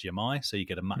with HDMI. So you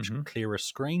get a much clearer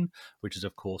screen, which is,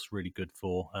 of course, really good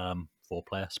for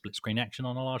 4-player split screen action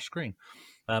on a large screen.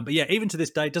 But yeah, even to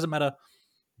this day, it doesn't matter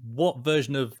what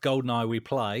version of GoldenEye we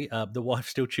play, the wife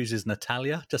still chooses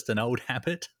Natalia, just an old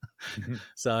habit.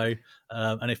 So,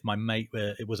 and if my mate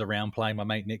it was around playing, my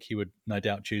mate Nick, he would no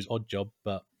doubt choose Oddjob.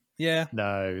 But yeah,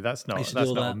 no, that's not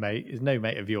a mate. It's no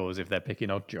mate of yours if they're picking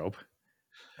Oddjob.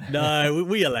 No,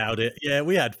 we allowed it. Yeah,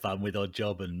 we had fun with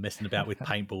Oddjob and messing about with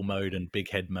paintball mode and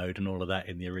big head mode and all of that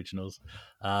in the originals.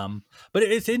 But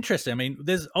it's interesting. I mean,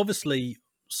 there's obviously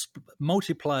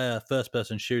multiplayer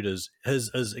first-person shooters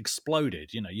has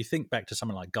exploded. You think back to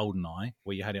something like GoldenEye,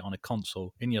 where you had it on a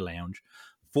console in your lounge,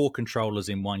 4 controllers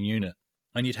in one unit,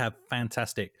 and you'd have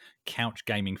fantastic couch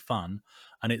gaming fun.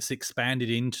 And it's expanded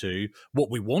into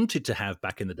what we wanted to have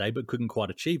back in the day, but couldn't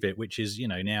quite achieve it, which is,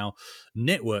 now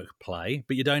network play,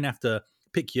 but you don't have to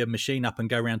pick your machine up and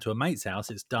go around to a mate's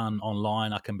house. It's done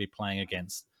online. I can be playing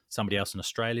against somebody else in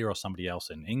Australia or somebody else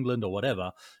in England or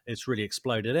whatever. It's really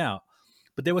exploded out.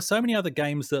 But there were so many other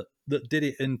games that did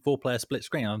it in 4-player split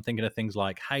screen. I'm thinking of things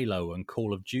like Halo and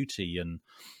Call of Duty and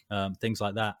things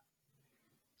like that.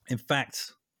 In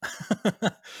fact,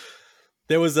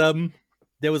 there was a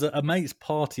mate's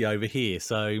party over here.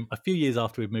 So a few years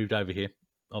after we've moved over here,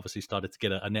 obviously started to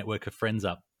get a network of friends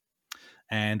up.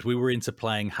 And we were into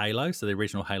playing Halo, so the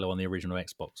original Halo on the original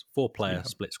Xbox, 4-player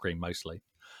split screen mostly.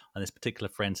 And this particular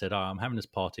friend said, I'm having this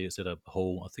party. It's at a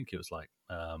hall. I think it was like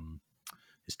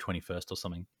his 21st or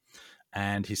something.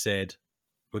 And he said,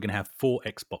 we're going to have 4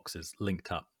 Xboxes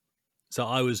linked up. So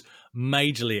I was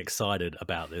majorly excited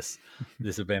about this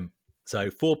event.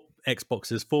 So 4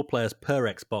 Xboxes, 4 players per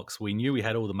Xbox. We knew we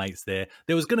had all the mates there.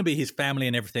 There was going to be his family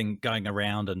and everything going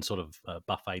around and sort of a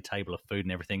buffet table of food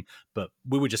and everything. But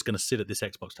we were just going to sit at this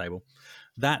Xbox table.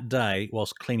 That day,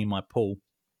 whilst cleaning my pool,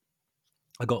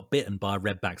 I got bitten by a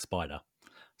redback spider.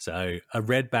 So a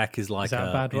redback is like that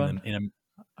a bad one?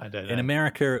 I don't know. In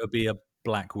America, it would be a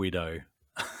black widow.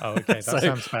 Oh, okay. That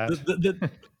sounds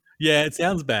bad. Yeah, it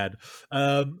sounds bad.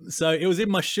 So it was in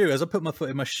my shoe. As I put my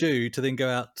foot in my shoe to then go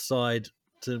outside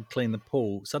to clean the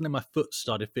pool, suddenly my foot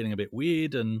started feeling a bit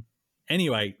weird. And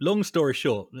anyway, long story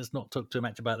short, let's not talk too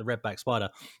much about the redback spider.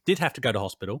 Did have to go to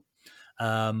hospital,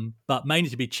 but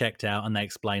mainly to be checked out. And they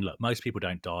explained, look, most people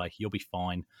don't die. You'll be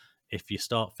fine. If you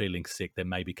start feeling sick, then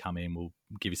maybe come in. We'll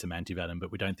give you some antivenom, but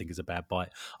we don't think it's a bad bite.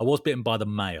 I was bitten by the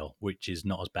male, which is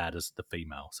not as bad as the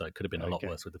female. So it could have been a lot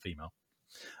worse with the female.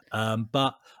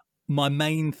 But my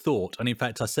main thought, and in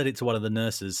fact, I said it to one of the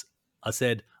nurses, I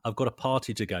said, I've got a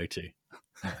party to go to.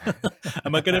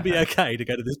 Am I going to be okay to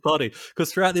go to this party?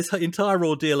 Because throughout this entire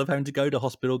ordeal of having to go to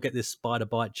hospital, get this spider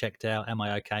bite checked out, am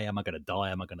I okay? Am I going to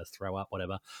die? Am I going to throw up?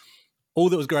 Whatever. All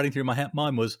that was running through my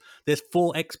mind was there's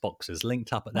 4 Xboxes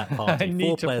linked up at that party. I need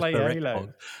 4 to players play per Halo.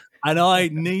 Xbox. And I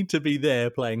need to be there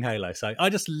playing Halo. So I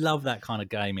just love that kind of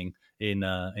gaming in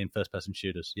first-person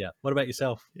shooters. Yeah. What about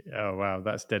yourself? Oh, wow.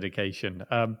 That's dedication.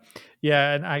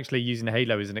 Yeah, and actually using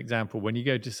Halo as an example, when you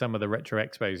go to some of the retro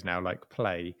expos now, like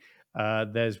Play,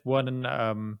 there's one,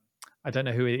 I don't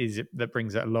know who it is that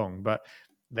brings it along, but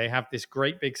they have this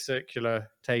great big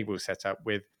circular table set up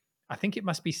with, I think it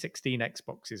must be 16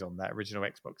 Xboxes on that, original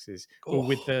Xboxes, or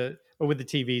with the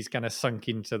TVs kind of sunk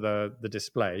into the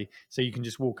display, so you can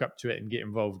just walk up to it and get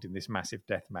involved in this massive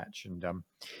death match, and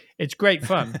it's great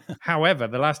fun. However,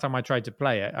 the last time I tried to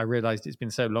play it, I realized it's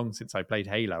been so long since I played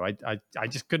Halo. I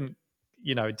just couldn't,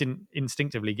 it didn't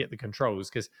instinctively get the controls,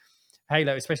 because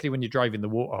Halo, especially when you're driving the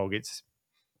Warthog, it's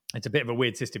a bit of a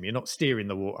weird system. You're not steering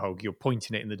the Warthog, you're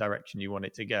pointing it in the direction you want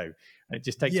it to go. And it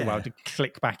just takes a while to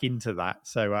click back into that.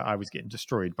 So I was getting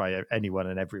destroyed by anyone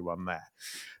and everyone there.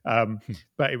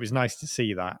 But it was nice to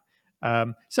see that.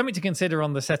 Something to consider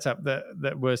on the setup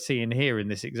that we're seeing here in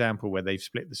this example where they've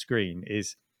split the screen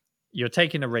is you're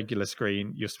taking a regular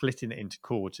screen, you're splitting it into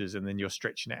quarters, and then you're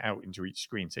stretching it out into each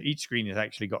screen. So each screen has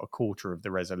actually got a quarter of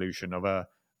the resolution of a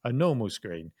normal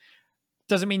screen.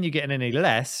 Doesn't mean you're getting any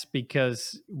less,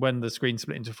 because when the screen's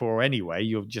split into 4 anyway,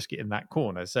 you're just getting that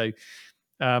corner. So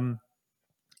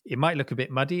it might look a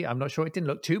bit muddy. I'm not sure. It didn't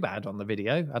look too bad on the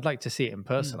video. I'd like to see it in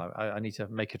person. I need to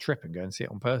make a trip and go and see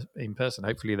it in person.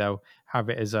 Hopefully they'll have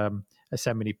it as a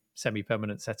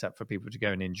semi-permanent setup for people to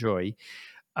go and enjoy.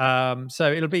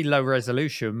 So it'll be low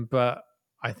resolution, but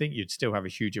I think you'd still have a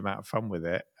huge amount of fun with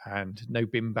it, and no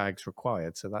bin bags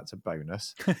required. So that's a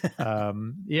bonus.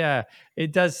 Yeah,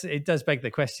 it does beg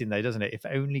the question though, doesn't it? If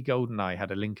only GoldenEye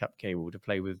had a link-up cable to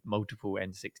play with multiple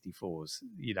N64s,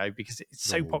 because it's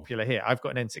so popular here. I've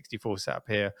got an N64 set up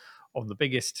here on the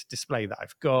biggest display that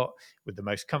I've got, with the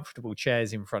most comfortable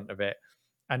chairs in front of it,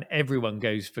 and everyone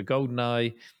goes for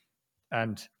GoldenEye.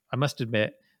 And I must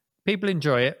admit, people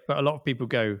enjoy it, but a lot of people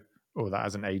go, oh, that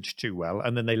hasn't aged too well.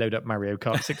 And then they load up Mario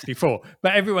Kart 64.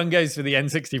 But everyone goes for the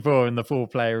N64 and the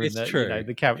 4-player and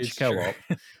the couch co-op.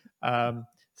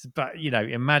 But,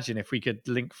 imagine if we could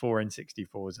link 4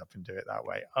 N64s up and do it that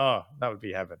way. Oh, that would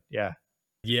be heaven. Yeah.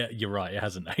 Yeah, you're right. It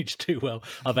hasn't aged too well.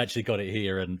 I've actually got it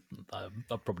here, and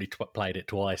I've probably played it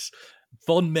twice.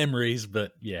 Fond memories,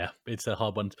 but yeah, it's a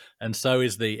hard one. And so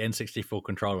is the N64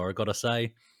 controller, I've got to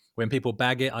say. When people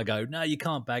bag it, I go, no, you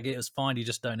can't bag it. It's fine. You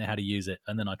just don't know how to use it.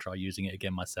 And then I try using it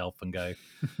again myself and go,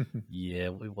 yeah,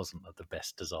 it wasn't the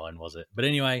best design, was it? But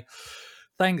anyway,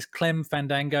 thanks, Clem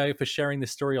Fandango, for sharing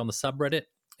this story on the subreddit.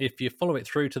 If you follow it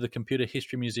through to the Computer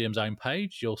History Museum's own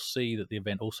page, you'll see that the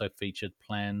event also featured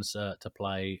plans to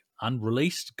play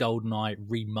unreleased GoldenEye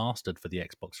remastered for the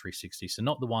Xbox 360. So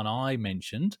not the one I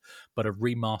mentioned, but a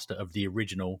remaster of the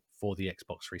original for the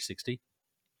Xbox 360.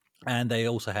 And they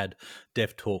also had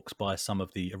dev talks by some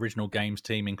of the original games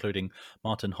team, including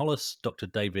Martin Hollis, Dr.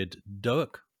 David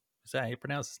Doak. Is that how you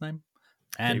pronounce his name?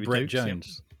 And David Brett Dokes,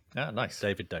 Jones. Yeah. Oh, nice.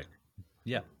 David Doak.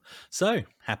 Yeah. So,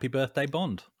 happy birthday,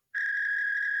 Bond.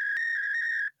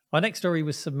 Our next story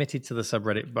was submitted to the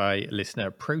subreddit by listener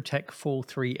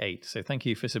Protech438. So thank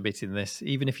you for submitting this.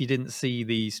 Even if you didn't see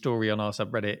the story on our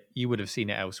subreddit, you would have seen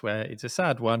it elsewhere. It's a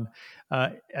sad one.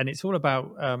 And it's all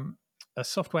about a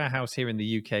software house here in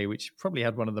the UK, which probably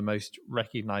had one of the most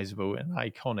recognizable and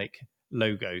iconic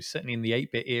logos, certainly in the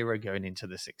 8-bit era, going into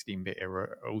the 16-bit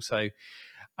era also.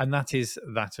 And that is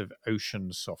that of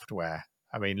Ocean Software.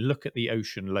 I mean, look at the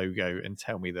Ocean logo and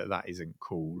tell me that isn't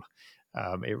cool.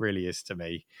 It really is to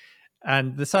me.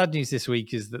 And the sad news this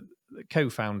week is that the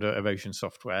co-founder of Ocean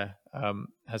Software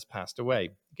has passed away.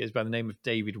 He goes by the name of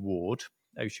David Ward.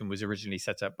 Ocean was originally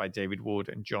set up by David Ward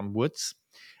and John Woods.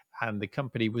 and the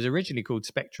company was originally called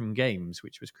Spectrum Games,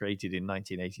 which was created in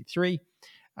 1983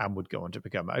 and would go on to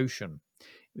become Ocean.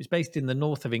 It was based in the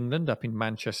north of England, up in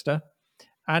Manchester,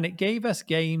 and it gave us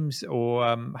games or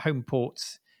home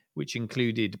ports which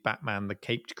included Batman the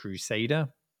Caped Crusader,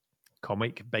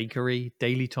 Comic Bakery,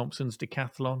 Daley Thompson's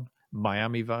Decathlon,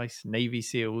 Miami Vice, Navy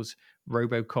SEALs,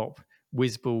 RoboCop,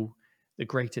 Whizball, The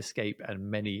Great Escape,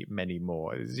 and many, many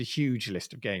more. There's a huge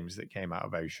list of games that came out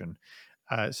of Ocean.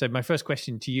 So my first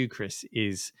question to you, Chris,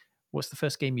 is what's the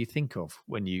first game you think of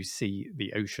when you see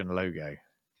the Ocean logo?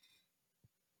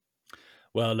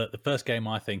 Well, look, the first game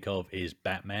I think of is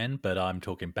Batman, but I'm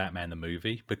talking Batman the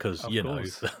movie because, Of you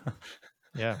course. know,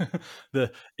 Yeah.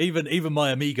 even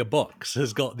my Amiga box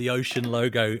has got the Ocean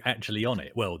logo actually on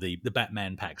it. Well, the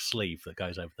Batman pack sleeve that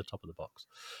goes over the top of the box.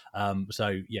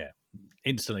 So yeah,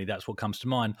 instantly that's what comes to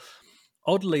mind.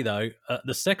 Oddly though,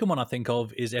 the second one I think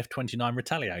of is F-29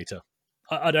 Retaliator.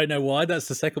 I don't know why that's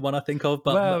the second one I think of,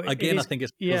 but Well, again, I think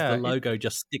it's because the logo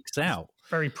just sticks out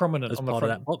very prominent as on part the of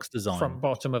that box design. front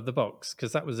bottom of the box,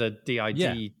 because that was a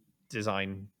DID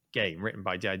design game written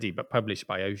by DID but published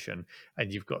by Ocean,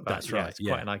 and you've got that. That's right. It's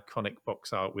quite an iconic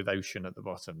box art with Ocean at the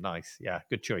bottom. Nice. Yeah,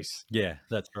 good choice. Yeah,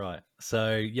 that's right.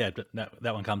 So yeah,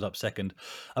 that one comes up second.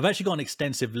 I've actually got an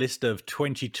extensive list of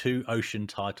 22 Ocean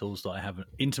titles that I have an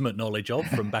intimate knowledge of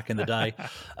from back in the day.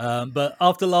 But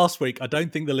after last week, I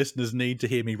don't think the listeners need to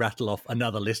hear me rattle off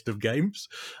another list of games.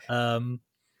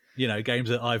 You know, games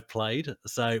that I've played.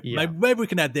 So maybe we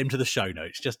can add them to the show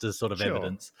notes just as sort of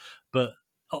evidence. But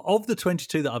of the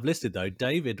 22 that I've listed, though,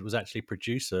 David was actually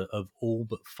producer of all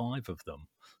but 5 of them.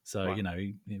 So, wow. You know,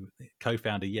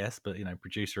 co-founder, yes, but, you know,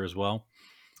 producer as well.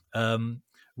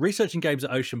 Researching games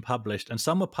that Ocean published, and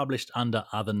some were published under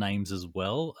other names as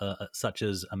well, such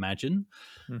as Imagine.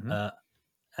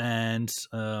 And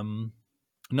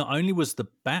not only was the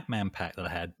Batman pack that I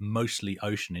had mostly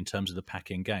Ocean in terms of the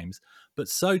pack-in games, but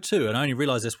so too, and I only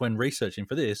realised this when researching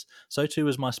for this, so too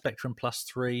was my Spectrum Plus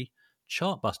 3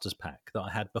 Chartbusters pack that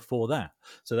I had before that.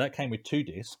 So that came with 2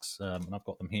 discs, and I've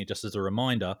got them here just as a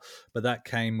reminder. But that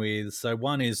came with, so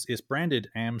one is branded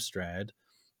Amstrad,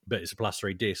 but it's a Plus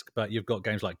 3 disc. But you've got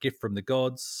games like Gift from the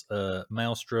Gods,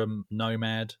 Maelstrom,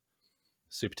 Nomad,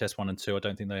 Super Test 1 and 2. I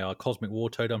don't think they are. Cosmic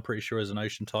Wartoad, I'm pretty sure, is an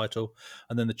Ocean title.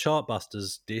 And then the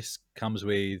Chartbusters disc comes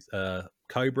with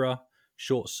Cobra,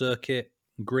 Short Circuit,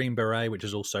 Green Beret, which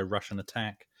is also Russian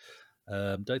Attack.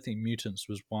 Don't think Mutants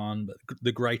was one, but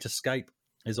The Great Escape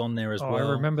is on there as well.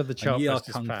 I remember the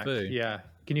Chartbusters pack. Fu. Yeah.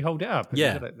 Can you hold it up? Have you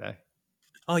got it there?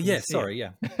 Oh, yeah. Sorry.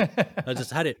 Yeah. I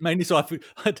just had it mainly so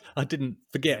I didn't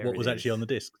forget there what was actually on the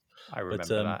disc. I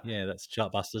remember that. Yeah, that's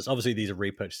Chartbusters. Obviously, these are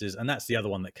repurchases. And that's the other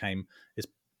one that came with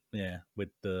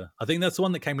I think that's the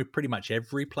one that came with pretty much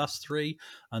every Plus 3,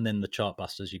 and then the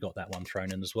Chartbusters, you got that one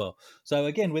thrown in as well. So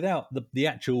again, without the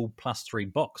actual Plus 3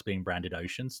 box being branded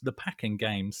Oceans, the pack-in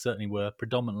games certainly were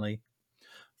predominantly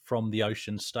from the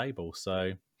Ocean stable.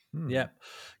 So yeah,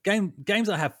 games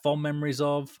I have fond memories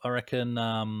of, I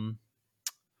reckon.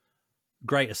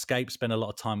 Great Escape, spent a lot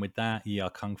of time with that. Yeah,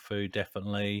 Kung Fu,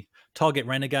 definitely. Target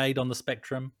Renegade on the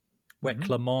Spectrum. Wet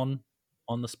Clermont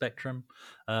on the Spectrum.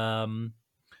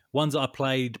 Ones that I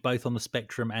played both on the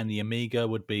Spectrum and the Amiga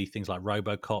would be things like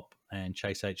RoboCop and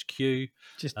Chase HQ.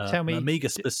 Just tell me, Amiga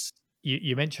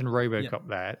you mentioned RoboCop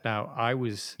there. Now, I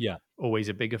was Yeah. always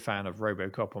a bigger fan of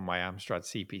RoboCop on my Amstrad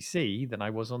CPC than I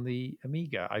was on the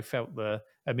Amiga. I felt the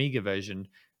Amiga version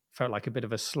felt like a bit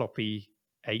of a sloppy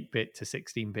 8-bit to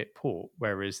 16-bit port,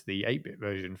 whereas the 8-bit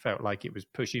version felt like it was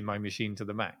pushing my machine to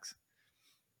the max.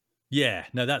 Yeah,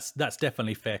 no, that's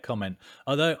definitely fair comment.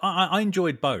 Although I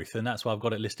enjoyed both, and that's why I've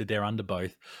got it listed there under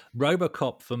both.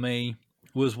 RoboCop for me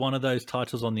was one of those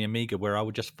titles on the Amiga where I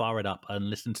would just fire it up and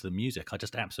listen to the music. I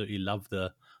just absolutely love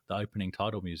the opening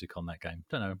title music on that game.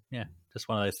 Don't know, yeah, just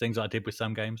one of those things I did with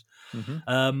some games.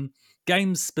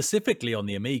 Games specifically on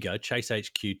the Amiga, Chase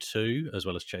HQ 2 as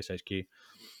well as Chase HQ.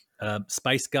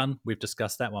 Space Gun, we've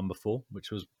discussed that one before,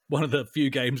 which was one of the few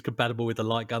games compatible with the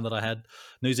light gun that I had.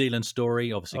 New Zealand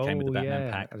Story obviously came with the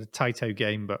Batman pack. A Taito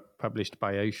game, but published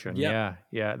by Ocean. Yeah.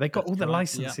 They got all the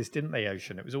licenses, didn't they,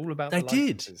 Ocean? It was all about the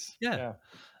licenses. Yeah.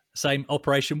 Same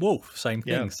Operation Wolf, same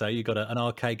thing. Yeah. So you got an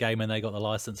arcade game and they got the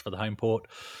license for the home port.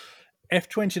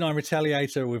 F-29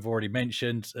 Retaliator, we've already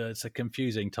mentioned. It's a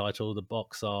confusing title. The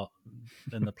box art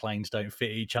and the planes don't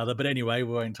fit each other. But anyway,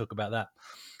 we won't talk about that.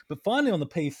 But finally on the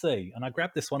PC, and I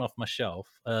grabbed this one off my shelf,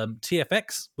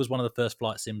 TFX was one of the first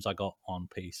flight sims I got on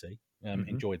PC.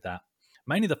 Enjoyed that.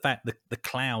 Mainly the fact that the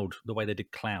cloud, the way they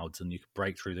did clouds, and you could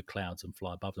break through the clouds and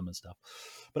fly above them and stuff.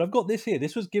 But I've got this here.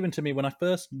 This was given to me when I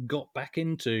first got back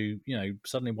into,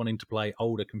 suddenly wanting to play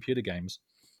older computer games.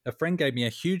 a friend gave me a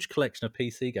huge collection of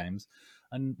PC games,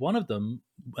 and one of them,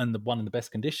 and the one in the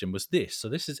best condition, was this. So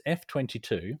this is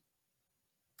F-22,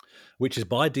 which is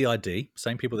by DID,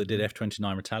 same people that did F-29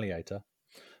 Retaliator.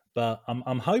 But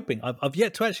I'm hoping, I've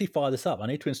yet to actually fire this up. I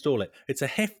need to install it. It's a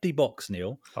hefty box,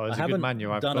 Neil. Oh, it's I a good haven't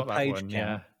manual. I've done got a that page one, count,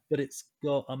 yeah. but it's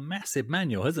got a massive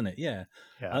manual, hasn't it? Yeah.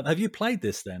 Yeah. Have you played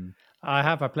this then? I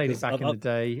have. I played it 'Cause back in the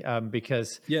day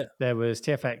because Yeah. there was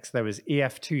TFX, there was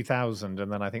EF2000,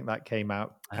 and then I think that came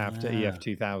out after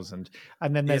EF2000.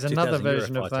 And then there's another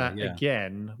version of that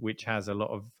again, which has a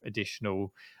lot of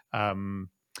additional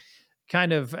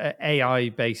kind of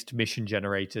AI-based mission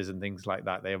generators and things like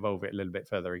that. They evolve it a little bit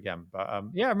further again. But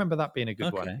yeah, I remember that being a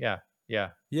good one. Yeah.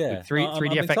 With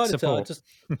 3DFX support.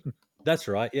 That's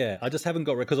right. Yeah, I just haven't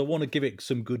got because I want to give it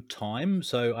some good time,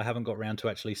 so I haven't got around to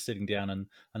actually sitting down and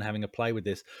having a play with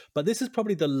this. But this is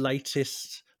probably the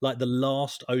latest, like the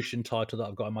last Ocean title that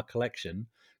I've got in my collection.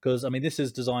 Because I mean, this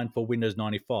is designed for Windows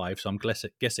 95, so I'm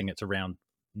guessing it's around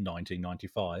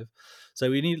 1995. So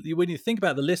when you think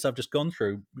about the list I've just gone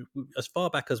through, as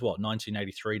far back as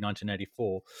 1983,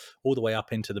 1984, all the way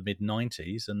up into the mid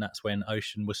 90s, and that's when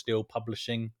Ocean was still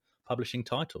publishing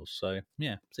titles. So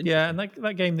yeah, and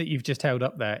that game that you've just held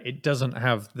up there, it doesn't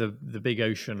have the big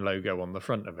Ocean logo on the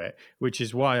front of it, which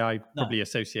is why I probably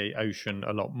associate Ocean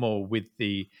a lot more with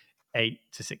the 8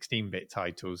 to 16-bit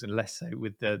titles and less so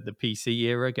with the PC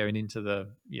era going into the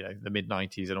mid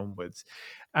 90s and onwards.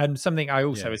 And something I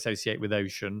also associate with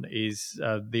Ocean is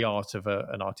the art of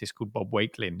an artist called Bob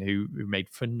Wakelin, who made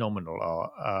phenomenal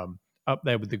art, up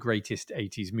there with the greatest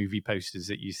 80s movie posters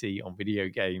that you see on video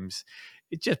games.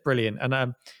 It's just brilliant. And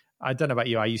I don't know about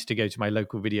you, I used to go to my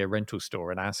local video rental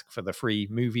store and ask for the free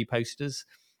movie posters,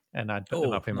 and I'd put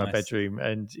them up in my bedroom.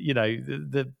 And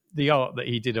the art that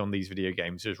he did on these video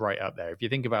games was right up there. If you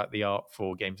think about the art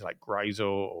for games like Grisor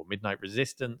or Midnight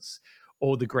Resistance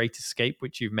or The Great Escape,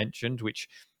 which you've mentioned, which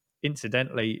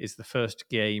incidentally is the first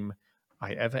game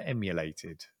I ever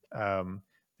emulated.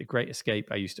 The Great Escape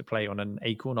I used to play on an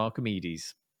Acorn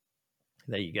Archimedes.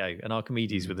 There you go, an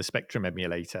Archimedes with a Spectrum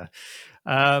emulator.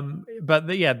 But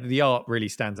the art really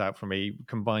stands out for me,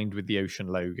 combined with the Ocean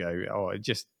logo. Oh,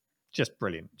 just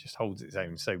brilliant. Just holds its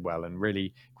own so well and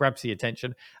really grabs the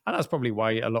attention. And that's probably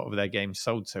why a lot of their games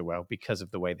sold so well, because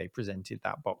of the way they presented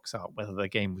that box art. Whether the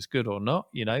game was good or not,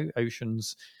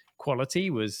 Ocean's quality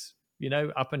was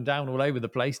up and down all over the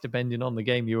place depending on the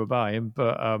game you were buying.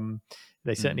 But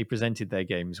they certainly presented their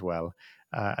games well,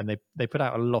 and they put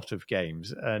out a lot of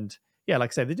games. And yeah,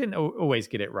 like I said, they didn't always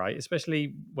get it right,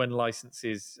 especially when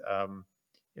licenses,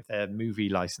 if they're movie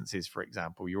licenses, for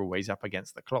example, you're always up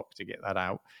against the clock to get that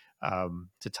out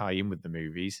to tie in with the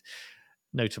movies.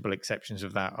 Notable exceptions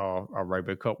of that are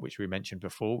RoboCop, which we mentioned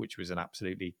before, which was an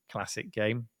absolutely classic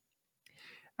game.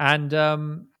 And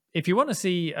if you want to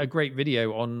see a great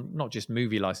video on not just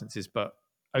movie licenses, but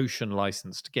Ocean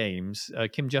licensed games,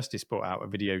 Kim Justice brought out a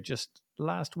video just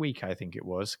last week, I think it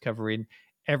was, covering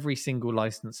every single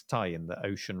licensed tie-in that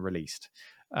Ocean released.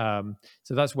 So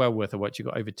that's well worth a watch. You've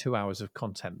got over 2 hours of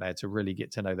content there to really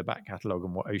get to know the back catalogue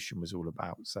and what Ocean was all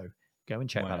about. So go and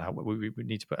check that out. We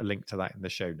need to put a link to that in the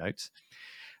show notes.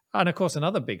 And of course,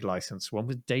 another big licensed one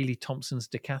was Daley Thompson's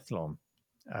Decathlon,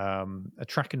 a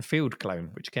track and field clone,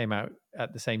 which came out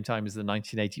at the same time as the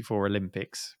 1984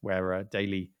 Olympics, where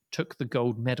Daley took the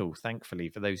gold medal. Thankfully,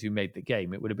 for those who made the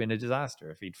game, it would have been a disaster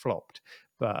if he'd flopped.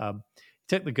 But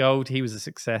took the gold, he was a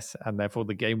success, and therefore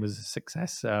the game was a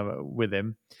success with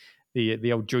him.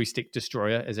 The old joystick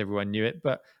destroyer, as everyone knew it.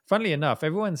 But funnily enough,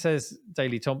 everyone says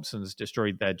Daley Thompson's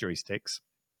destroyed their joysticks.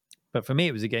 But for me,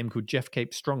 it was a game called Jeff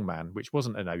Cape Strongman, which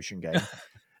wasn't an Ocean game.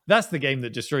 That's the game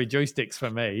that destroyed joysticks for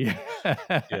me.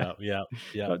 Yeah.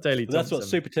 Not Daley Thompson. That's what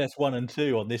Super Test 1 and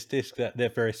 2 on this disc, they're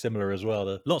very similar as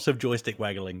well. Lots of joystick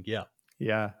waggling,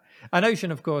 Yeah. And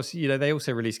Ocean, of course, they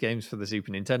also released games for the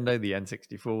Super Nintendo, the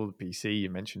N64, the PC. You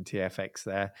mentioned TFX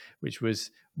there, which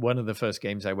was one of the first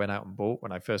games I went out and bought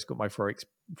when I first got my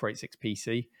 486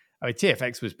 PC. I mean,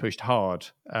 TFX was pushed hard.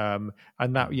 And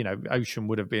that, Ocean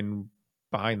would have been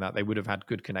behind that. They would have had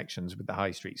good connections with the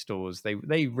high street stores.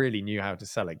 They really knew how to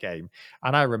sell a game.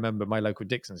 And I remember my local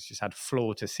Dixon's just had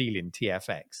floor to ceiling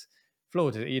TFX.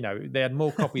 They had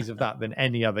more copies of that than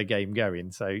any other game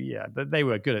going. So yeah, they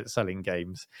were good at selling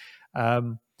games.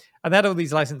 And they had all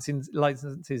these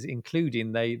licenses,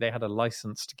 including they had a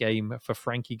licensed game for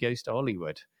Frankie Goes to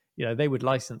Hollywood. They would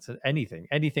license anything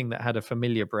that had a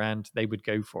familiar brand, they would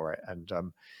go for it. And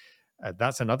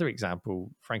that's another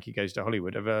example, Frankie Goes to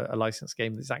Hollywood, of a licensed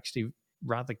game that's actually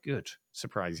rather good,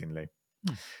 surprisingly.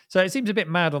 So it seems a bit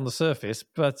mad on the surface,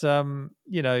 but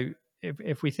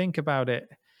if we think about it,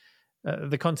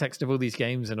 the context of all these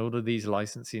games and all of these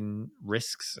licensing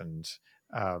risks and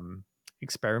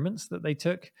experiments that they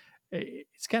took,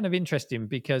 it's kind of interesting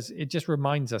because it just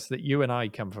reminds us that you and I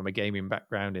come from a gaming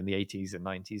background in the 80s and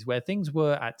 90s where things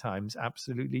were at times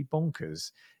absolutely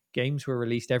bonkers. Games were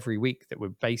released every week that were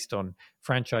based on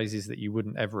franchises that you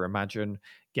wouldn't ever imagine,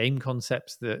 game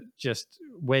concepts that just,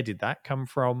 where did that come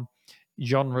from?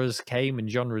 Genres came and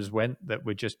genres went that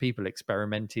were just people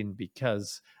experimenting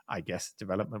because I guess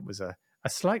development was a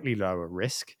slightly lower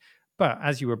risk. But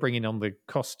as you were bringing on the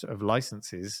cost of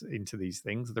licenses into these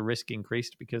things, the risk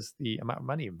increased because the amount of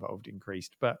money involved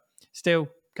increased. But still,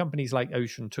 companies like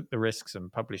Ocean took the risks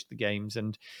and published the games.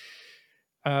 And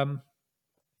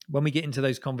when we get into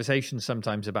those conversations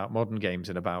sometimes about modern games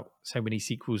and about so many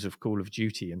sequels of Call of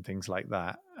Duty and things like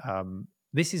that,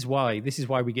 this is why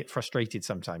we get frustrated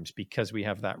sometimes, because we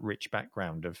have that rich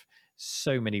background of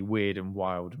so many weird and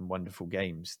wild and wonderful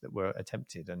games that were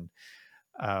attempted. And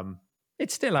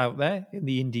it's still out there in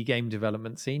the indie game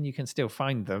development scene. You can still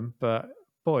find them, but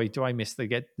boy, do I miss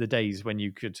the days when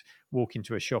you could walk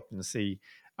into a shop and see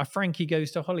a Frankie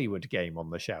Goes to Hollywood game on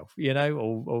the shelf,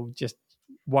 or just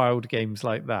wild games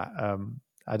like that.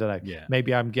 I don't know. Yeah.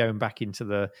 Maybe I'm going back into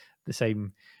the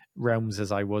same realms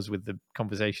as I was with the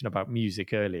conversation about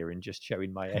music earlier and just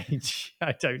showing my age.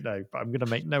 I don't know, but I'm going to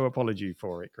make no apology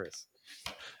for it, Chris.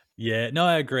 Yeah, no,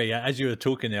 I agree. As you were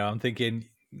talking there, I'm thinking,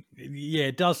 yeah,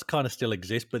 it does kind of still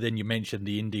exist, but then you mentioned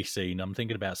the indie scene. I'm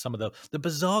thinking about some of the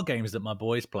bizarre games that my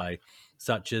boys play,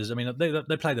 such as, I mean,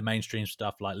 they play the mainstream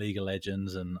stuff like League of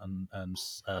Legends and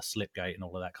Slipgate and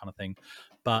all of that kind of thing.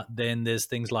 But then there's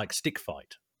things like Stick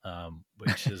Fight,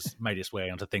 which has made its way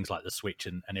onto things like the Switch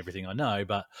and everything I know.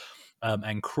 But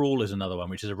and Crawl is another one,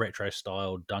 which is a retro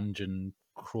style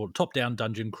top-down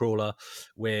dungeon crawler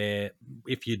where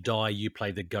if you die you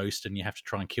play the ghost and you have to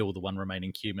try and kill the one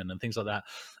remaining human and things like that.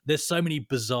 There's so many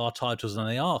bizarre titles and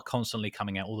they are constantly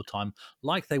coming out all the time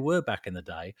like they were back in the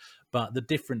day, but the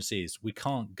difference is we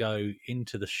can't go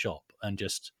into the shop and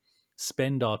just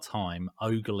spend our time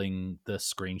ogling the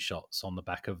screenshots on the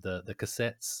back of the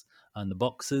cassettes and the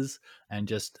boxes and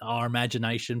just our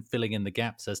imagination filling in the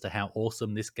gaps as to how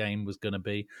awesome this game was going to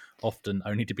be, often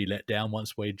only to be let down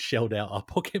once we'd shelled out our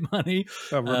pocket money.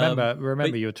 Well,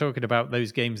 remember, you're talking about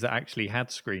those games that actually had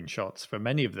screenshots. For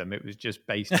many of them, it was just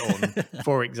based on,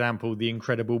 for example, the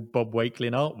incredible Bob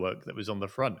Wakelin artwork that was on the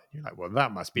front. You're like, well,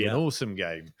 that must be an awesome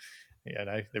game.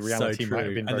 The reality might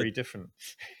have been very different.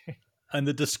 And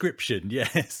the description,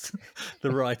 yes,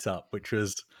 the write-up, which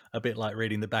was a bit like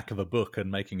reading the back of a book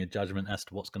and making a judgment as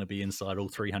to what's going to be inside all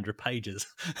 300 pages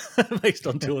based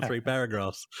on 2 or 3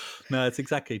 paragraphs. No, it's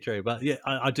exactly true. But yeah,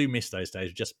 I do miss those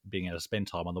days, just being able to spend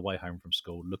time on the way home from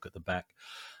school, look at the back.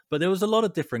 But there was a lot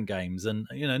of different games and,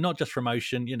 not just from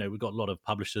Ocean, we've got a lot of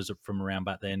publishers from around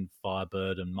back then,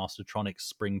 Firebird and Mastertronics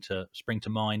spring to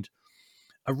mind.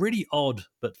 A really odd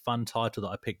but fun title that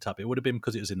I picked up. It would have been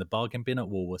because it was in the bargain bin at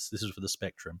Woolworths. This was for the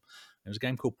Spectrum. It was a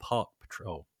game called Park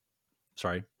Patrol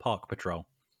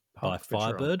by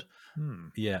Firebird.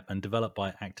 Yeah, and developed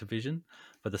by Activision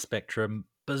for the Spectrum.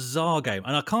 Bizarre game.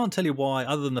 And I can't tell you why,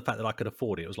 other than the fact that I could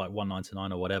afford it. It was like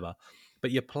 $1.99 or whatever. But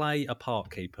you play a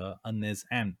park keeper and there's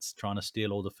ants trying to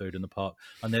steal all the food in the park.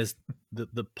 And there's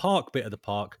the park bit of the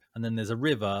park and then there's a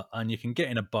river and you can get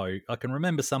in a boat. I can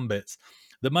remember some bits.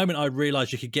 The moment I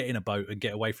realised you could get in a boat and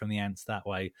get away from the ants that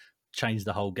way changed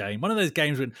the whole game. One of those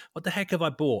games when, what the heck have I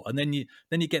bought? And then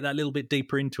you get that little bit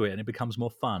deeper into it and it becomes more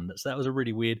fun. So that was a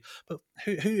really weird. But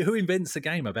who invents a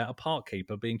game about a park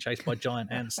keeper being chased by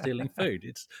giant ants stealing food?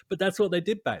 But that's what they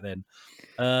did back then.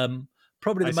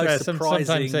 Probably the most surprising.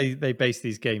 Sometimes they base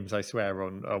these games, I swear,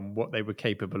 on what they were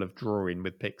capable of drawing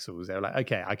with pixels. They were like,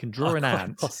 okay, I can draw an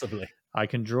ant. Possibly. I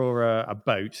can draw a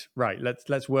boat. Right,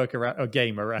 let's work around a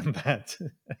game around that.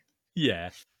 Yeah,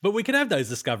 but we could have those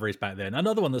discoveries back then.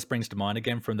 Another one that springs to mind,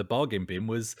 again from the bargain bin,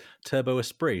 was Turbo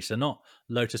Esprit. So not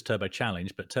Lotus Turbo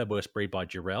Challenge, but Turbo Esprit by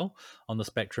Jirel on the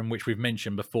Spectrum, which we've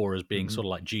mentioned before as being sort of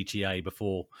like GTA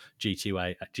before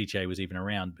GTA was even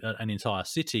around. An entire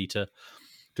city to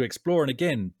explore. And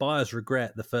again, buyer's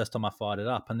regret the first time I fired it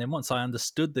up. And then once I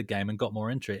understood the game and got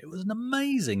more into it, it was an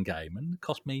amazing game and it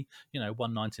cost me,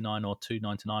 $1.99 or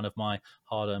 $2.99 of my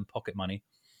hard-earned pocket money.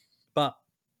 But,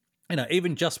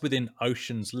 even just within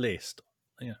Ocean's list,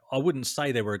 I wouldn't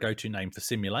say they were a go-to name for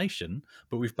simulation,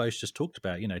 but we've both just talked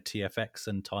about, TFX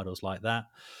and titles like that.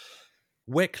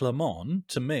 Wek Le Mans,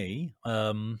 to me,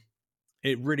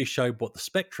 it really showed what the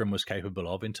Spectrum was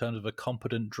capable of in terms of a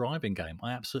competent driving game.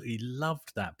 I absolutely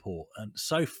loved that port. And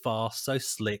so fast, so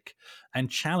slick,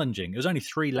 and challenging. It was only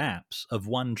 3 laps of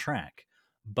one track.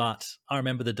 But I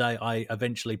remember the day I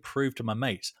eventually proved to my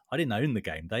mates, I didn't own the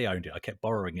game. They owned it. I kept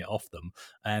borrowing it off them.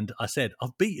 And I said,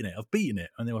 I've beaten it.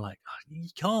 And they were like, oh, you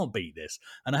can't beat this.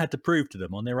 And I had to prove to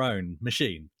them on their own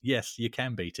machine, yes, you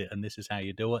can beat it. And this is how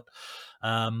you do it.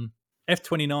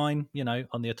 F-29,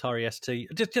 on the Atari ST,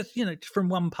 just from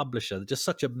one publisher, just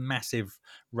such a massive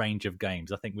range of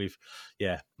games. I think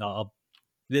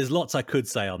there's lots I could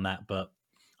say on that, but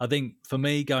I think for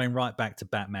me, going right back to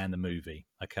Batman the movie,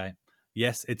 okay,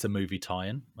 yes, it's a movie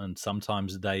tie-in, and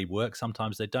sometimes they work,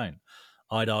 sometimes they don't.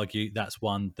 I'd argue that's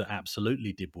one that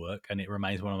absolutely did work, and it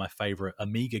remains one of my favorite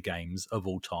Amiga games of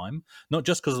all time. Not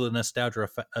just because of the nostalgia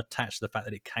attached to the fact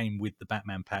that it came with the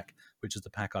Batman pack, which is the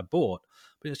pack I bought,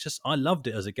 but it's just I loved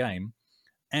it as a game.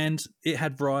 And it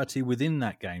had variety within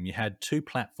that game. You had 2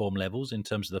 platform levels in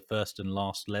terms of the first and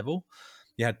last level.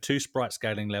 You had 2 sprite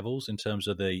scaling levels in terms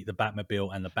of the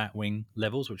Batmobile and the Batwing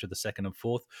levels, which are the second and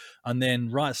fourth. And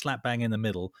then right slap bang in the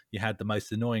middle, you had the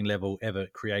most annoying level ever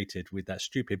created with that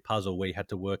stupid puzzle where you had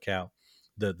to work out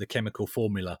the chemical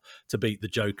formula to beat the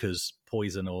Joker's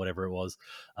poison or whatever it was.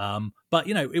 But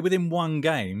within one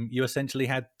game, you essentially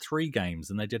had 3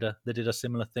 games, and they did a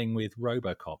similar thing with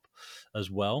RoboCop as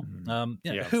well.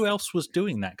 Who else was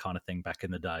doing that kind of thing back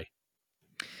in the day?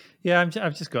 Yeah,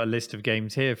 I've just got a list of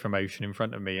games here from Ocean in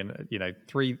front of me, and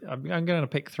 3. I'm going to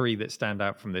pick 3 that stand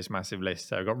out from this massive list.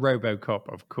 So I've got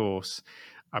RoboCop, of course.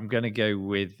 I'm going to go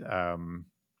with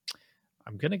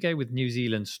New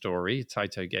Zealand Story, a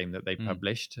Taito game that they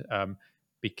published,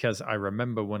 because I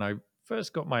remember when I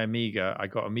first got my Amiga, I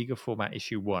got Amiga Format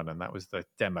Issue 1, and that was the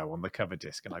demo on the cover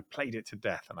disc, and I played it to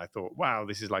death, and I thought, wow,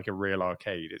 this is like a real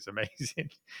arcade. It's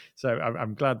amazing. So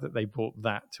I'm glad that they brought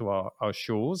that to our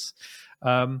shores.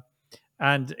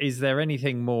 And is there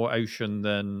anything more Ocean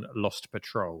than Lost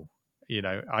Patrol?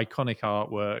 Iconic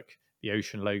artwork, the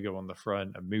Ocean logo on the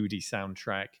front, a moody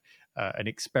soundtrack, an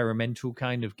experimental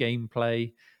kind of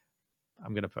gameplay.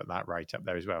 I'm going to put that right up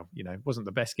there as well. It wasn't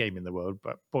the best game in the world,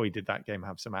 but boy, did that game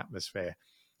have some atmosphere.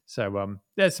 So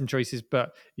there's some choices,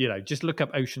 but just look up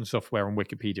Ocean Software on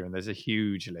Wikipedia, and there's a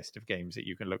huge list of games that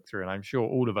you can look through. And I'm sure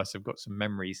all of us have got some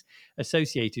memories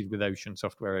associated with Ocean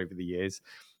Software over the years.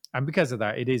 And because of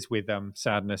that, it is with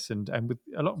sadness and with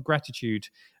a lot of gratitude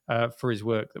for his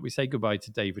work that we say goodbye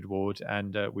to David Ward,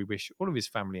 and we wish all of his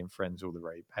family and friends all the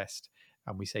very best.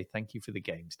 And we say thank you for the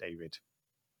games, David.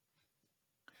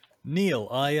 Neil,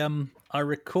 I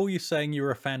recall you saying you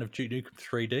were a fan of Duke Nukem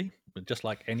 3D, just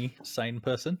like any sane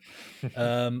person.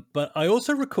 But I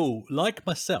also recall, like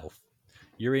myself,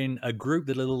 you're in a group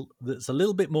that's a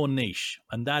little bit more niche,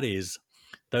 and that is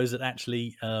those that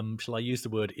actually, shall I use the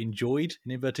word enjoyed,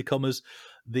 in inverted commas,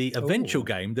 the eventual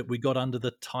game that we got under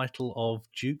the title of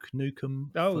Duke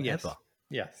Nukem Forever.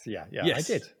 Yes.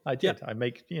 I did.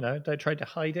 Yeah. I tried to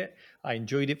hide it. I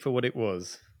enjoyed it for what it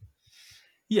was.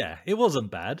 Yeah, it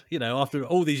wasn't bad. After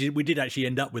all these years, we did actually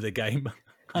end up with a game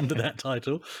under that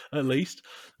title, at least.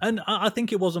 And I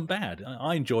think it wasn't bad.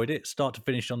 I enjoyed it, start to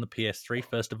finish on the PS3,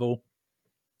 first of all.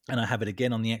 And I have it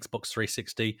again on the Xbox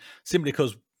 360, simply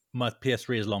because my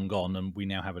PS3 is long gone and we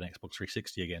now have an Xbox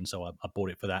 360 again. So I bought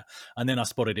it for that. And then I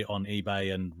spotted it on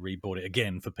eBay and rebought it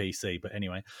again for PC. But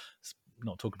anyway, let's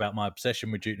not talk about my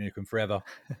obsession with Duke Nukem Forever.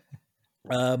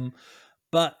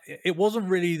 But it wasn't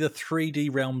really the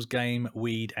 3D Realms game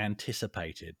we'd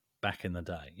anticipated back in the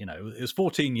day. It was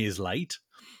 14 years late.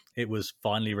 It was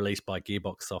finally released by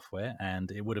Gearbox Software,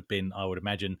 and it would have been, I would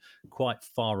imagine, quite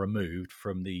far removed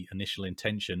from the initial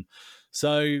intention.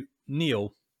 So,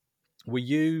 Neil, were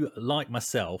you, like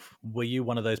myself, were you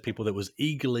one of those people that was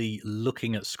eagerly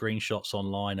looking at screenshots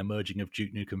online emerging of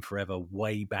Duke Nukem Forever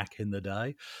way back in the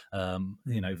day?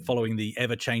 Following the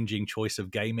ever-changing choice of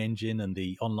game engine and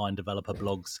the online developer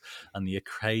blogs and the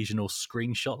occasional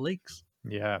screenshot leaks?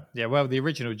 Yeah. Well, the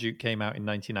original Duke came out in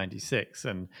 1996,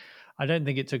 and I don't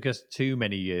think it took us too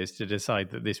many years to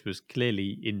decide that this was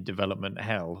clearly in development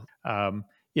hell.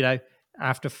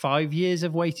 After 5 years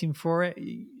of waiting for it,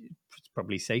 it's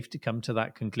probably safe to come to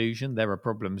that conclusion. There are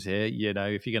problems here.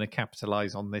 If you're going to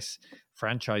capitalize on this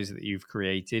franchise that you've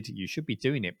created, you should be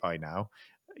doing it by now.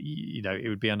 It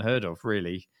would be unheard of,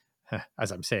 really.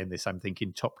 As I'm saying this, I'm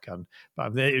thinking Top Gun,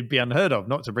 but it'd be unheard of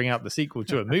not to bring out the sequel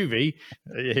to a movie.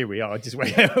 Here we are, just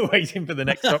waiting for the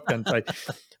next Top Gun. So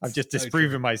I've just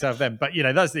disproven myself then. But,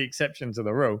 that's the exception to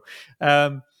the rule.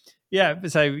 So,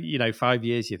 5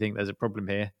 years, you think there's a problem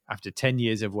here. After 10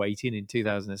 years of waiting in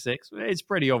 2006, it's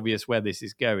pretty obvious where this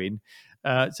is going.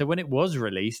 So when it was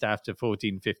released after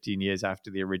 14, 15 years after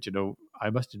the original, I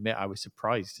must admit I was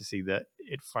surprised to see that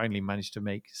it finally managed to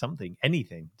make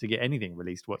anything, to get anything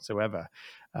released whatsoever.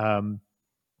 And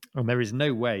there is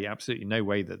no way, absolutely no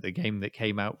way, that the game that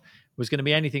came out was going to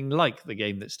be anything like the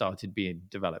game that started being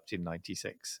developed in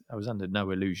 96. I was under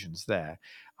no illusions there.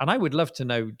 And I would love to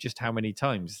know just how many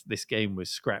times this game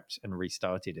was scrapped and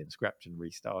restarted and scrapped and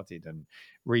restarted and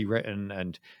rewritten.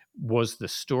 And was the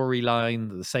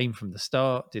storyline the same from the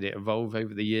start? Did it evolve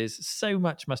over the years? So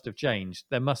much must have changed.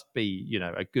 There must be,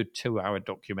 a good 2-hour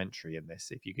documentary in this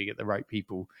if you could get the right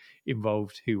people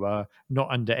involved who are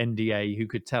not under NDA, who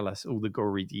could tell us all the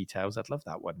gory details. I'd love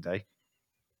that one day.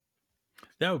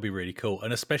 That would be really cool,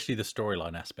 and especially the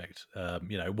storyline aspect.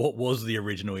 What was the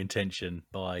original intention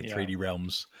by 3D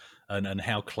Realms, and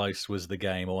how close was the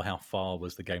game, or how far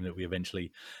was the game that we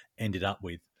eventually ended up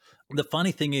with? The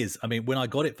funny thing is, I mean, when I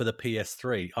got it for the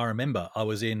PS3, I remember I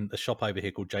was in a shop over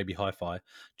here called JB Hi-Fi,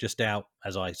 just out,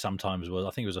 as I sometimes was.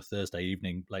 I think it was a Thursday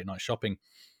evening, late night shopping.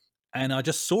 And I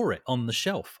just saw it on the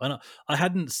shelf, and I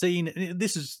hadn't seen.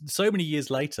 This is so many years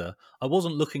later. I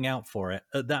wasn't looking out for it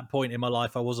at that point in my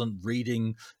life. I wasn't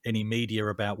reading any media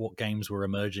about what games were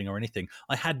emerging or anything.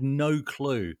 I had no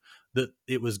clue that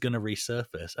it was going to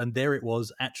resurface, and there it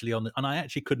was actually on. And I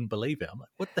actually couldn't believe it. I'm like,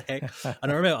 "What the heck?"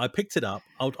 And I remember I picked it up.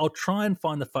 I'll try and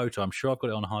find the photo. I'm sure I've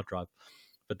got it on a hard drive.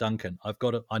 For Duncan,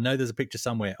 I know there's a picture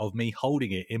somewhere of me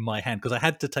holding it in my hand, because I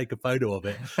had to take a photo of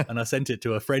it, and I sent it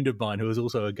to a friend of mine who was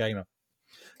also a gamer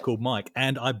called Mike,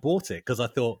 and I bought it because I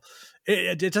thought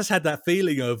it just had that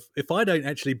feeling of, if I don't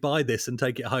actually buy this and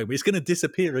take it home, it's going to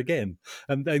disappear again,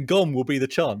 and then gone will be the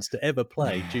chance to ever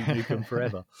play Duke Nukem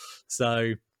Forever.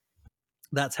 So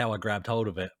that's how I grabbed hold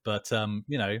of it. But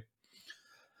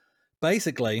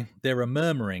basically, there are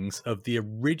murmurings of the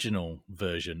original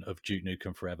version of Duke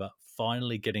Nukem Forever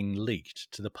finally getting leaked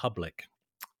to the public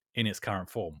in its current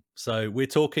form. So we're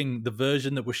talking the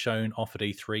version that was shown off at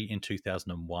E3 in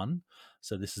 2001.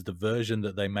 So this is the version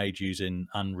that they made using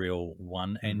Unreal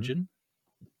 1 engine,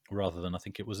 rather than, I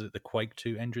think it was the Quake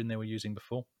 2 engine they were using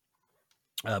before.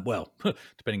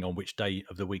 Depending on which day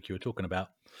of the week you were talking about.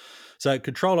 So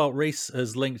Control-Alt-Reese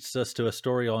has linked us to a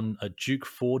story on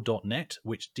Duke4.net,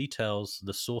 which details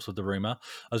the source of the rumor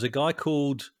as a guy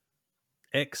called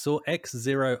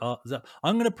X0R.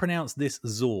 I'm going to pronounce this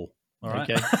Zor. All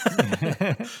right.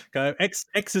 Okay. Go. X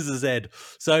is a Z.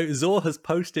 So Zor has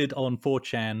posted on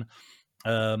 4chan,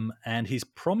 and he's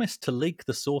promised to leak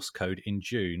the source code in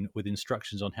June with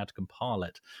instructions on how to compile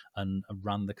it and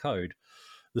run the code.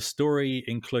 The story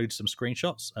includes some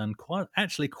screenshots and quite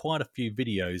a few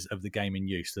videos of the game in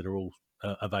use that are all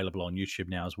available on YouTube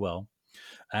now as well.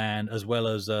 And as well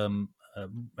as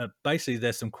basically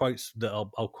there's some quotes that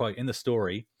I'll quote in the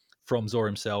story from Zor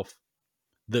himself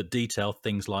that detail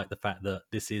things like the fact that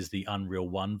this is the Unreal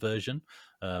 1 version,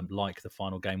 like the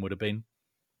final game would have been.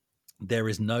 There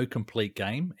is no complete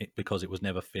game because it was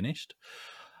never finished.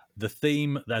 The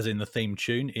theme, as in the theme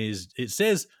tune, it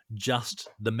says just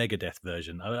the Megadeth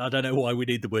version. I don't know why we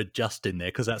need the word just in there,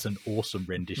 because that's an awesome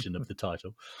rendition of the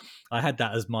title. I had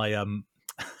that as my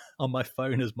on my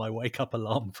phone as my wake up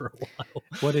alarm for a while.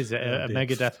 What is it? A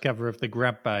Megadeth cover of the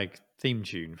Grab Bag theme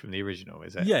tune from the original,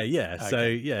 is it? Yeah.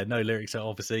 Okay. So no lyrics. So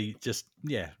obviously just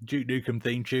Duke Nukem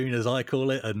theme tune, as I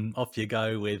call it, and off you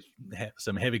go with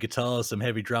some heavy guitars, some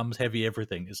heavy drums, heavy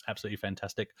everything. It's absolutely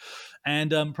fantastic.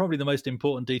 And probably the most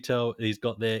important detail he's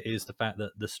got there is the fact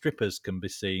that the strippers can be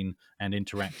seen and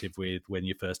interactive with when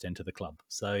you first enter the club.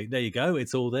 So there you go.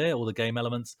 It's all there, all the game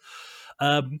elements.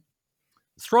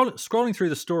 Scrolling through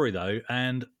the story, though,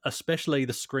 and especially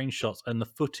the screenshots and the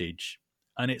footage,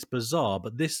 and it's bizarre,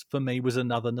 but this, for me, was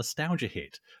another nostalgia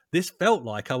hit. This felt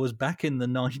like I was back in the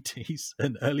 90s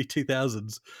and early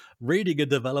 2000s reading a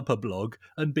developer blog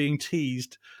and being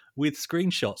teased with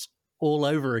screenshots all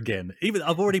over again. Even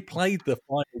I've already played the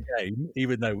final game,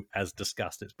 even though, as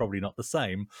discussed, it's probably not the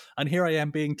same. And here I am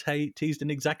being teased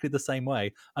in exactly the same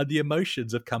way, and the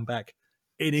emotions have come back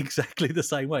in exactly the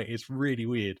same way. It's really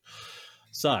weird.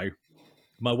 So,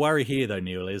 my worry here, though,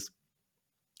 Neil, is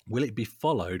will it be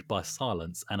followed by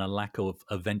silence and a lack of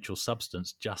eventual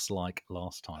substance, just like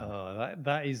last time? Oh,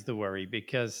 that is the worry,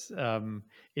 because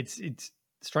it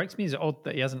strikes me as odd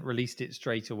that he hasn't released it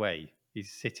straight away.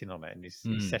 He's sitting on it, and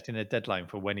he's setting a deadline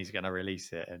for when he's going to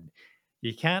release it. And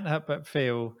you can't help but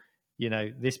feel,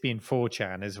 this being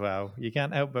 4chan as well, you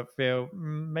can't help but feel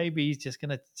maybe he's just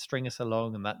going to string us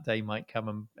along, and that day might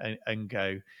come and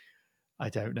go. I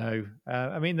don't know.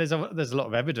 I mean, there's a lot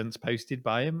of evidence posted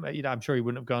by him. I'm sure he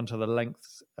wouldn't have gone to the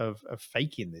lengths of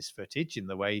faking this footage in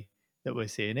the way that we're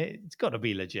seeing it. It's got to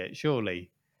be legit, surely.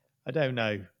 I don't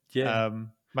know. Yeah.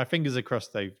 My fingers are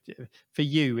crossed, though, for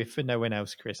you, if for no one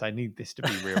else, Chris. I need this to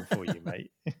be real for you,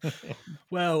 mate.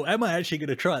 Well, am I actually going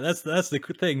to try? That's the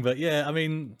thing. But yeah, I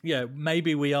mean, yeah,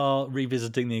 maybe we are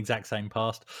revisiting the exact same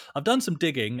past. I've done some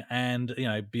digging, and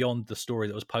beyond the story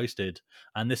that was posted,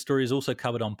 and this story is also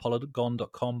covered on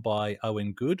Polygon.com by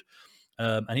Owen Good,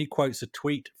 and he quotes a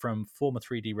tweet from former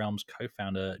 3D Realms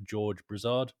co-founder George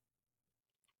Broussard,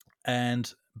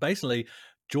 and basically,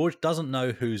 George doesn't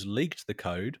know who's leaked the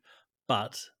code,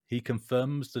 but he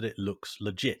confirms that it looks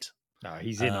legit. No,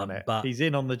 he's in on it. But he's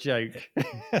in on the joke.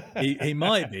 he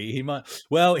might be. He might.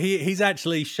 Well, he's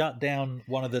actually shut down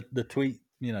one of the tweet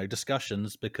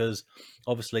discussions, because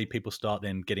obviously people start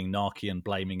then getting narky and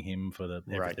blaming him for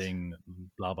everything,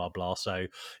 blah blah blah. So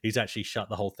he's actually shut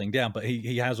the whole thing down. But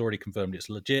he has already confirmed it's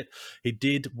legit. He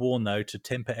did warn, though, to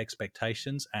temper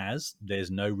expectations, as there's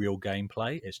no real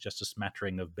gameplay. It's just a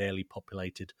smattering of barely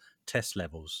populated test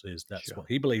levels. That's what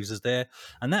he believes is there,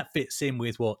 and that fits in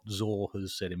with what Zor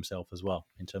has said himself as well,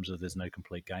 in terms of there's no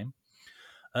complete game.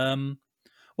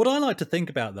 What I like to think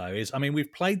about, though, is, I mean,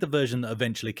 we've played the version that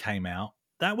eventually came out.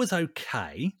 That was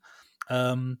okay.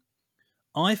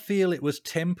 I feel it was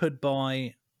tempered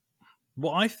by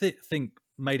what I think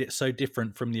made it so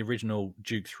different from the original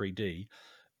Duke 3D.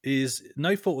 Is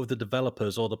no fault of the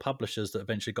developers or the publishers that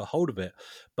eventually got hold of it,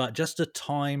 but just the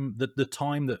time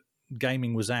that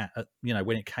gaming was at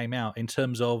when it came out, in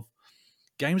terms of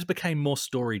games became more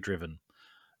story driven.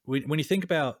 When you think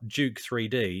about Duke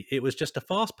 3D, it was just a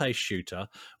fast-paced shooter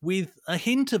with a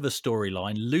hint of a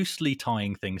storyline, loosely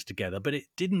tying things together, but it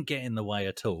didn't get in the way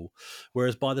at all.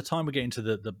 Whereas by the time we get into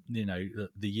the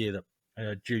year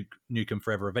that Duke Nukem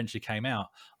Forever eventually came out,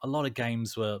 a lot of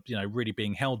games were really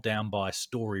being held down by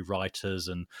story writers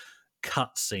and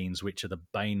cutscenes, which are the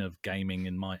bane of gaming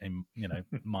in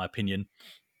my opinion,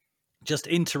 just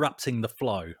interrupting the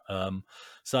flow.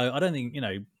 So I don't think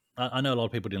I know a lot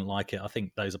of people didn't like it. I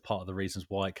think those are part of the reasons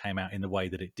why it came out in the way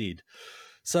that it did.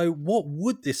 So what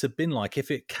would this have been like if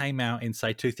it came out in,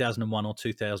 say, 2001 or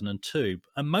 2002?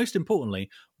 And most importantly,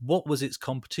 what was its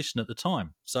competition at the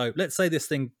time? So let's say this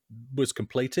thing was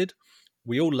completed.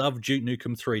 We all love Duke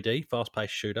Nukem 3D,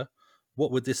 fast-paced shooter.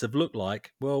 What would this have looked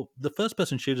like? Well, the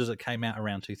first-person shooters that came out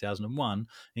around 2001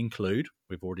 include,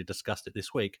 we've already discussed it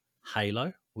this week,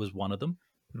 Halo was one of them.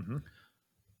 Mm-hmm.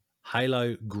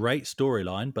 Halo, great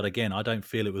storyline, but again, I don't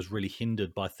feel it was really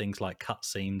hindered by things like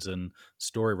cutscenes and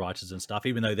story writers and stuff,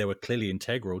 even though they were clearly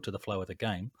integral to the flow of the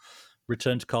game.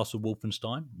 Return to Castle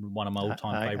Wolfenstein, one of my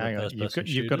all-time favorite first-person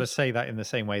shooters. You've got to say that in the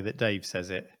same way that Dave says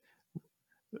it.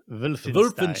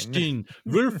 Wolfenstein.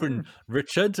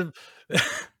 Return to...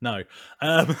 No.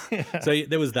 So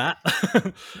there was that.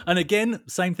 And again,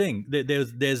 same thing.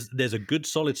 There's a good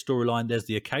solid storyline. There's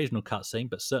the occasional cutscene,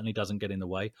 but certainly doesn't get in the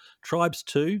way. Tribes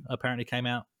 2 apparently came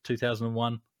out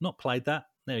 2001. Not played that.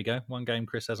 There you go. One game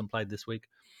Chris hasn't played this week.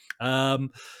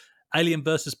 Alien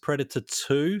vs. Predator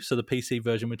 2, so the PC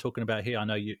version we're talking about here. I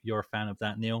know you're a fan of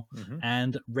that, Neil. Mm-hmm.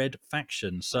 And Red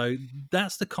Faction. So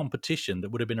that's the competition that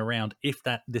would have been around if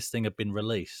this thing had been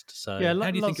released. So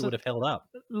how do you think it would have held up?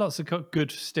 Lots of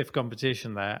good, stiff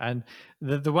competition there. And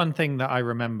the one thing that I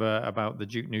remember about the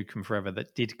Duke Nukem Forever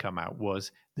that did come out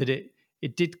was that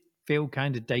it did feel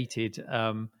kind of dated,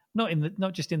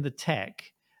 not just in the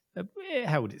tech. It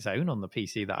held its own on the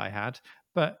PC that I had,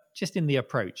 but just in the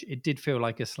approach, it did feel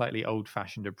like a slightly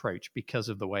old-fashioned approach because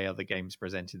of the way other games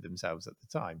presented themselves at the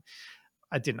time.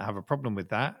 I didn't have a problem with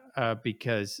that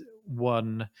because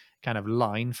one kind of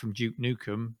line from Duke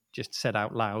Nukem, just said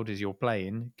out loud as you're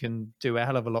playing, can do a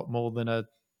hell of a lot more than a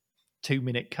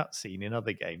 2-minute cutscene in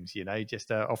other games.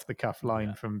 Just a off-the-cuff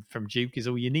line from Duke is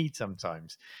all you need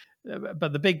sometimes.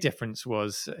 But the big difference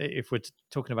was, if we're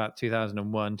talking about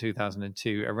 2001,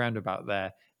 2002, around about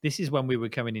there, this is when we were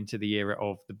coming into the era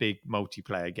of the big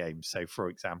multiplayer games. So, for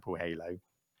example, Halo.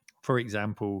 For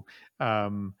example,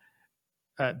 Battlefield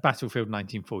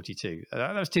 1942.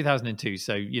 That was 2002.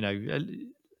 So,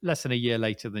 less than a year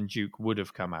later than Duke would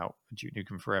have come out. Duke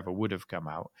Nukem Forever would have come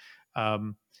out.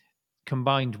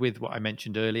 Combined with what I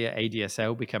mentioned earlier,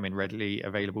 ADSL becoming readily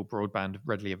available, broadband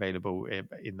readily available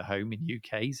in the home in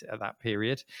UKs at that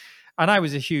period. And I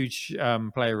was a huge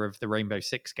player of the Rainbow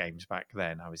Six games back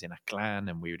then. I was in a clan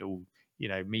and we would all,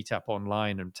 meet up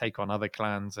online and take on other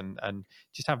clans and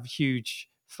just have huge,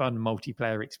 fun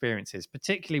multiplayer experiences,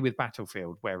 particularly with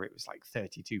Battlefield, where it was like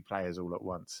 32 players all at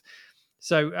once.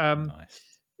 So nice.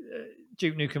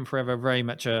 Duke Nukem Forever, very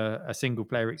much a single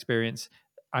player experience.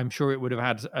 I'm sure it would have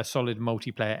had a solid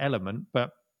multiplayer element,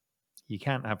 but you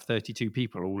can't have 32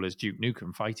 people all as Duke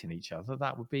Nukem fighting each other.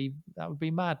 That would be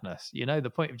madness. You know, the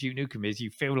point of Duke Nukem is you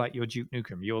feel like you're Duke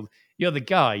Nukem. You're the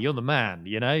guy. You're the man.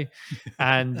 You know,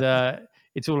 and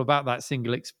it's all about that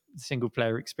single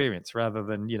player experience rather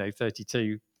than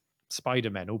 32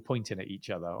 Spider-Men all pointing at each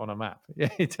other on a map.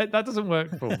 That doesn't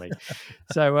work for me.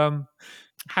 So,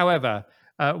 however,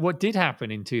 what did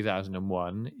happen in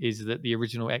 2001 is that the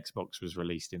original Xbox was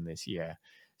released in this year.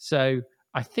 So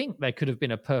I think there could have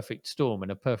been a perfect storm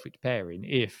and a perfect pairing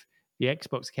if the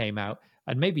Xbox came out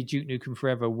and maybe Duke Nukem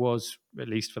Forever was, at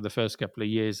least for the first couple of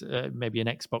years, maybe an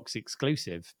Xbox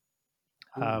exclusive.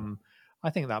 I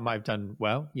think that might have done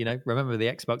well. Remember the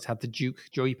Xbox had the Duke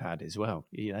joypad as well.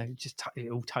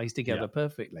 It all ties together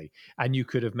perfectly. And you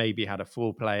could have maybe had a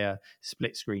 4-player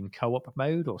split screen co-op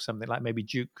mode or something like. Maybe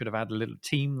Duke could have had a little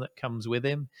team that comes with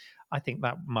him. I think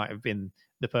that might have been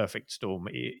the perfect storm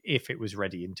if it was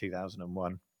ready in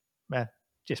 2001.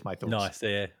 Just my thoughts. Nice,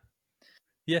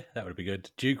 yeah, that would be good.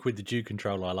 Duke with the Duke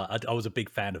controller. I was a big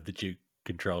fan of the Duke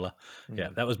controller. Yeah,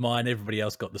 that was mine. Everybody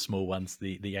else got the small ones,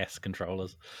 the S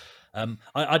controllers.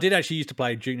 I did actually used to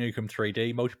play Duke Nukem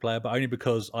 3D multiplayer, but only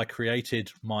because I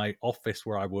created my office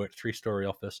where I worked, 3-story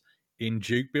office, in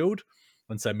Duke build.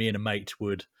 And so me and a mate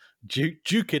would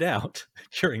duke it out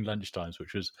during lunchtimes,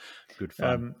 which was good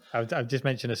fun. I've just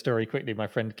mentioned a story quickly. My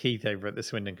friend Keith over at the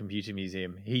Swindon Computer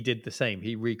Museum, he did the same.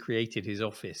 He recreated his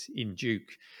office in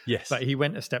Duke. Yes. But he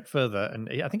went a step further, and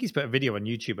I think he's put a video on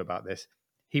YouTube about this.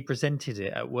 He presented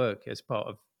it at work as part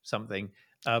of something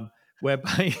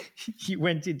whereby you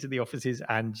went into the offices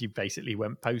and you basically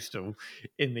went postal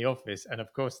in the office. And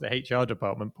of course, the HR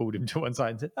department pulled him to one side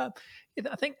and said,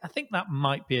 I think that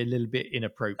might be a little bit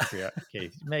inappropriate,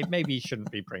 Keith. Maybe you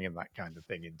shouldn't be bringing that kind of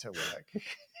thing into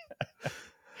work.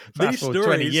 Fast forward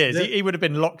 20 years, he would have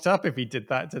been locked up if he did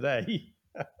that today.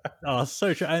 Oh,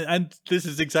 so true. And this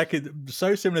is exactly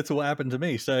so similar to what happened to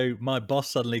me. So my boss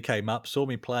suddenly came up, saw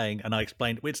me playing, and I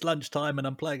explained, it's lunchtime and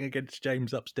I'm playing against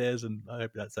James upstairs and I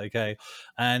hope that's okay.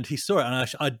 And he saw it,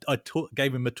 and I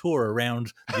gave him a tour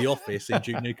around the office in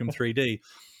Duke Nukem 3D.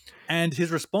 And his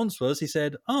response was, he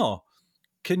said,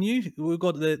 we've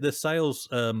got the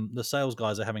sales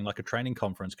guys are having like a training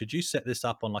conference. Could you set this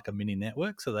up on like a mini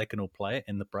network so they can all play it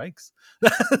in the breaks?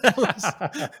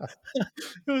 It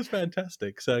was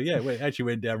fantastic. So yeah, it actually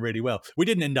went down really well. We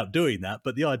didn't end up doing that,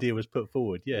 but the idea was put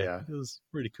forward. Yeah. It was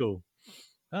really cool.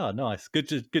 Oh, nice. Good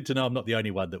to know I'm not the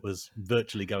only one that was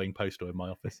virtually going postal in my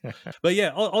office. But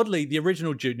yeah, oddly, the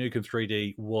original Duke Nukem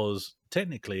 3D was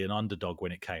technically an underdog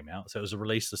when it came out. So it was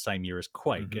released the same year as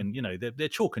Quake. And, they're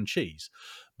chalk and cheese.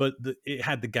 But it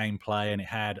had the gameplay and it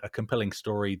had a compelling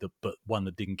story, but one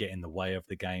that didn't get in the way of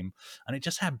the game. And it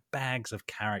just had bags of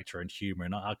character and humor.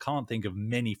 And I can't think of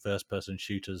many first-person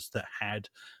shooters that had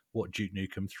what Duke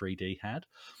Nukem 3D had.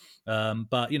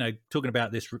 But, talking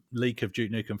about this leak of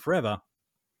Duke Nukem Forever,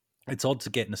 it's odd to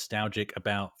get nostalgic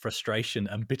about frustration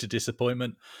and bitter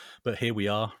disappointment, but here we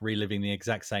are reliving the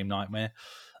exact same nightmare.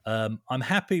 I'm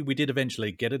happy we did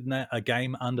eventually get a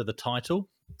game under the title,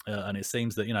 and it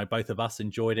seems that both of us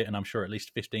enjoyed it, and I'm sure at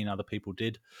least 15 other people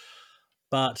did.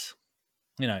 But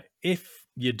if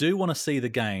you do want to see the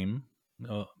game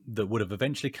that would have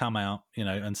eventually come out,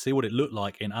 and see what it looked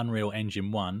like in Unreal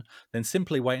Engine 1, then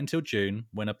simply wait until June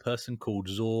when a person called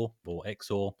Zor, or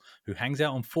XOR, who hangs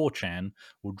out on 4chan,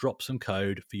 will drop some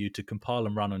code for you to compile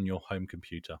and run on your home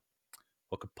computer.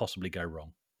 What could possibly go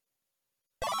wrong?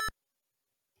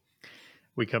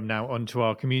 We come now on to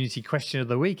our community question of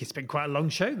the week. It's been quite a long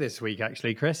show this week,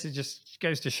 actually, Chris. It just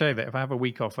goes to show that if I have a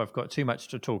week off, I've got too much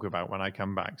to talk about when I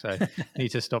come back. So I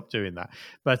need to stop doing that.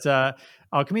 But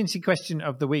our community question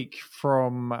of the week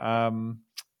from...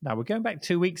 now, we're going back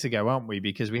 2 weeks ago, aren't we?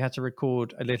 Because we had to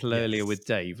record a little earlier with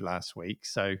Dave last week.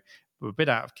 So we're a bit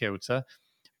out of kilter.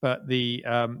 But the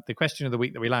question of the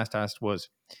week that we last asked was,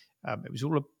 it was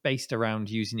all based around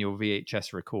using your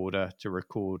VHS recorder to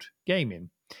record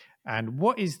gaming. And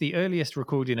what is the earliest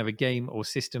recording of a game or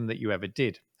system that you ever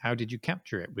did? How did you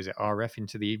capture it? Was it RF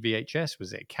into the VHS?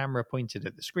 Was it a camera pointed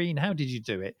at the screen? How did you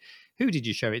do it? Who did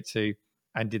you show it to?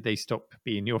 And did they stop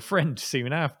being your friend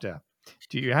soon after?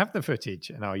 Do you have the footage?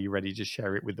 And are you ready to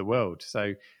share it with the world?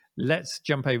 So let's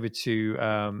jump over to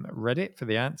Reddit for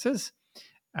the answers.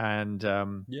 And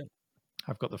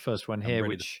I've got the first one here,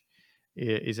 which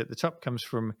is at the top, comes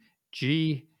from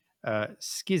G.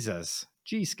 Skizzers.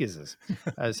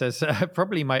 Says,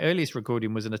 probably my earliest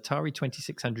recording was an Atari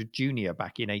 2600 Junior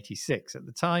back in 86. At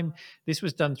the time, this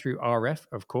was done through RF,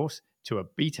 of course, to a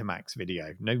Betamax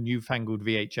video. No newfangled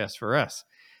VHS for us.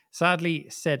 Sadly,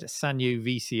 said Sanyo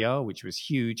VCR, which was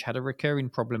huge, had a recurring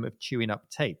problem of chewing up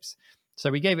tapes. So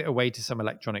we gave it away to some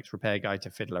electronics repair guy to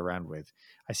fiddle around with.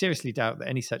 I seriously doubt that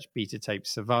any such beta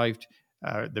tapes survived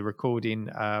the recording.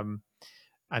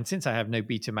 And since I have no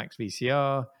Betamax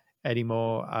VCR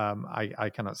anymore, I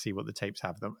cannot see what the tapes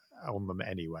have on them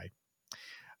anyway.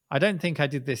 I don't think I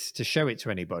did this to show it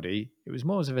to anybody. It was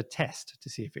more as of a test to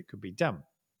see if it could be done.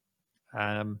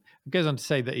 It goes on to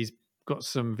say that he's got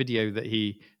some video that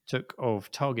he took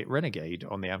of Target Renegade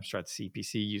on the Amstrad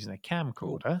CPC using a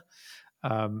camcorder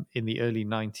in the early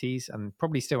 90s, and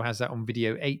probably still has that on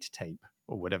video 8 tape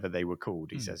or whatever they were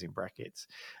called, he says in brackets.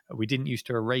 We didn't used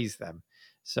to erase them.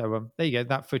 So there you go.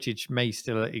 That footage may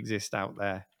still exist out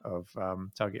there of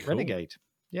Target Renegade.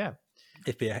 Yeah.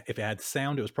 If it had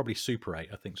sound, it was probably Super 8.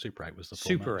 I think Super 8 was the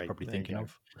format Super 8, I was probably thinking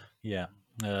of. Yeah.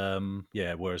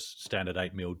 Whereas standard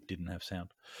 8mm didn't have sound.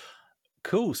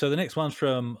 Cool. So the next one's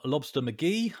from Lobster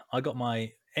McGee. I got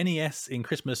my NES in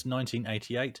Christmas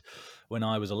 1988 when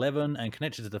I was 11 and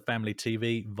connected to the family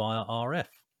TV via RF.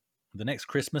 The next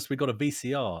Christmas, we got a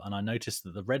VCR, and I noticed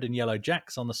that the red and yellow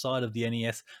jacks on the side of the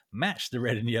NES matched the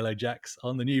red and yellow jacks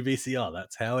on the new VCR.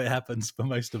 That's how it happens for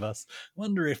most of us.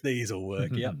 Wonder if these will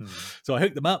work. Yep. So I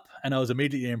hooked them up, and I was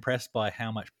immediately impressed by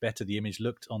how much better the image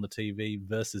looked on the TV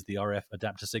versus the RF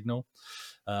adapter signal.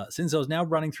 Since I was now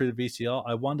running through the VCR,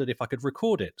 I wondered if I could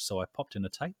record it. So I popped in a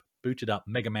tape, booted up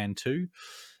Mega Man 2,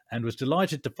 and was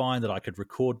delighted to find that I could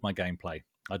record my gameplay.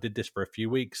 I did this for a few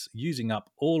weeks, using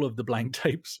up all of the blank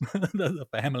tapes that the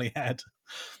family had.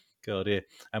 God, yeah.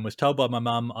 And was told by my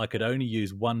mum I could only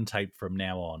use one tape from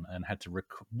now on, and had to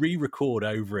re-record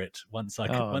over it once it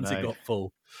got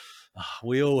full.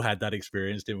 We all had that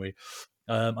experience, didn't we?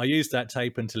 I used that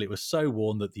tape until it was so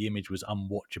worn that the image was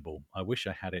unwatchable. I wish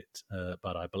I had it,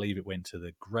 but I believe it went to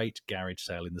the great garage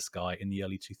sale in the sky in the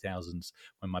early 2000s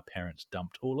when my parents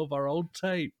dumped all of our old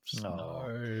tapes.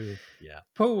 No. Yeah.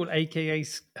 Paul, a.k.a.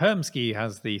 Hermsky,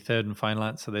 has the third and final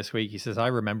answer this week. He says, I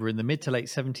remember in the mid to late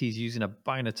 70s using a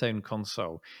Binatone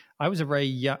console. I was very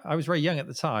young at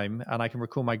the time, and I can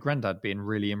recall my granddad being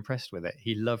really impressed with it.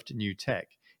 He loved new tech.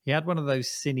 He had one of those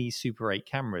Cine Super 8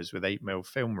 cameras with 8mm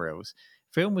film reels.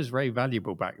 Film was very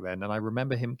valuable back then, and I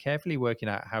remember him carefully working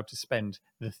out how to spend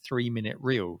the 3-minute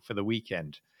reel for the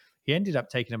weekend. He ended up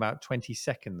taking about 20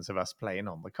 seconds of us playing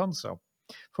on the console.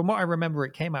 From what I remember,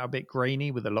 it came out a bit grainy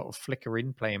with a lot of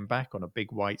flickering playing back on a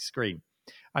big white screen.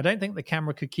 I don't think the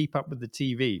camera could keep up with the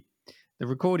TV. The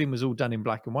recording was all done in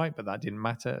black and white, but that didn't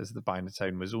matter as the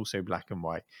Binatone was also black and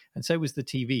white, and so was the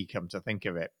TV, come to think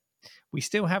of it. We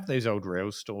still have those old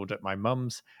reels stored at my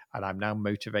mum's, and I'm now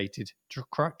motivated to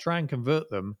try and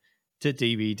convert them to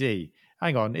DVD.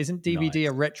 Hang on, isn't DVD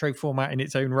a retro format in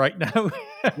its own right now?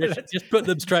 Just put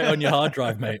them straight on your hard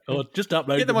drive, mate, or just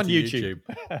upload them on to YouTube.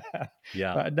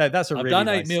 Yeah, no, that's a really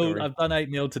nice story. I've done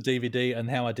 8mm to DVD, and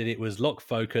how I did it was lock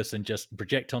focus and just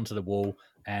project onto the wall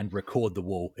and record the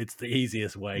wall. It's the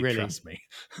easiest way. Really? Trust me.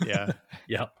 Yeah.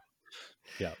 Yeah.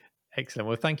 Excellent.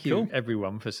 Well, thank you,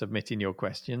 everyone, for submitting your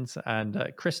questions.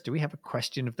 And Chris, do we have a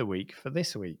question of the week for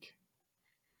this week?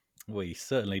 We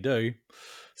certainly do.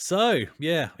 So,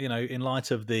 in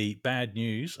light of the bad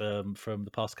news from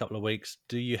the past couple of weeks,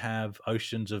 do you have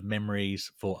oceans of memories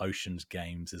for Oceans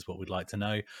games is what we'd like to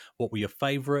know. What were your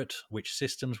favourite? Which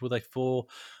systems were they for?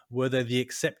 Were they the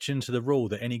exception to the rule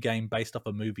that any game based off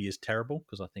a movie is terrible?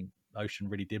 Because I think Ocean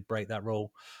really did break that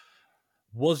rule.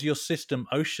 Was your system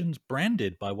Oceans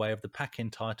branded by way of the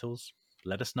pack-in titles?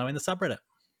 Let us know in the subreddit.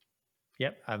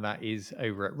 Yep, and that is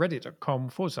over at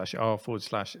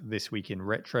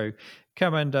reddit.com/r/thisweekinretro.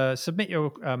 Come and submit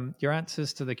your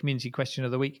answers to the community question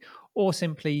of the week, or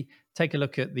simply take a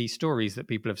look at the stories that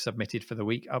people have submitted for the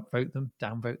week. Upvote them,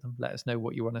 downvote them. Let us know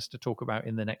what you want us to talk about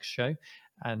in the next show.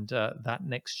 And that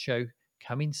next show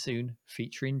coming soon,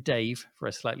 featuring Dave for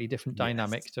a slightly different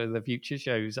dynamic to the future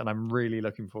shows. And I'm really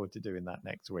looking forward to doing that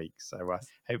next week. So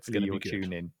hopefully you'll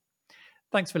tune in.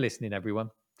 Thanks for listening, everyone.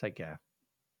 Take care.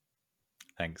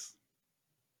 Thanks.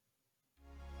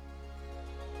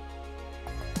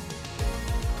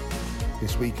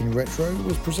 This Week in Retro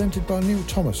was presented by Neil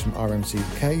Thomas from RMC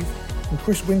The Cave and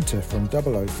Chris Winter from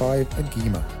 005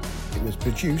 Agema. It was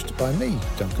produced by me,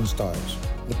 Duncan Styles.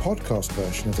 The podcast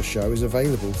version of the show is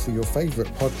available through your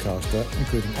favourite podcaster,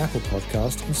 including Apple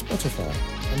Podcast and Spotify.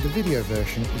 And the video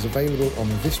version is available on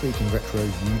the This Week in Retro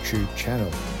YouTube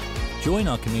channel. Join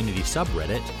our community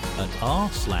subreddit at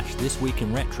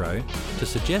r/thisweekinretro to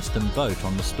suggest and vote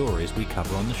on the stories we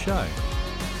cover on the show.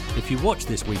 If you watch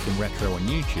This Week in Retro on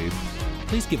YouTube,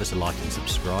 please give us a like and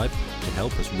subscribe to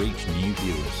help us reach new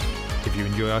viewers. If you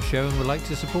enjoy our show and would like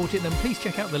to support it, then please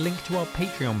check out the link to our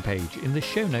Patreon page in the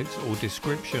show notes or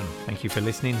description. Thank you for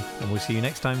listening, and we'll see you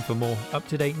next time for more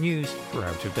up-to-date news for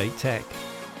out-of-date tech.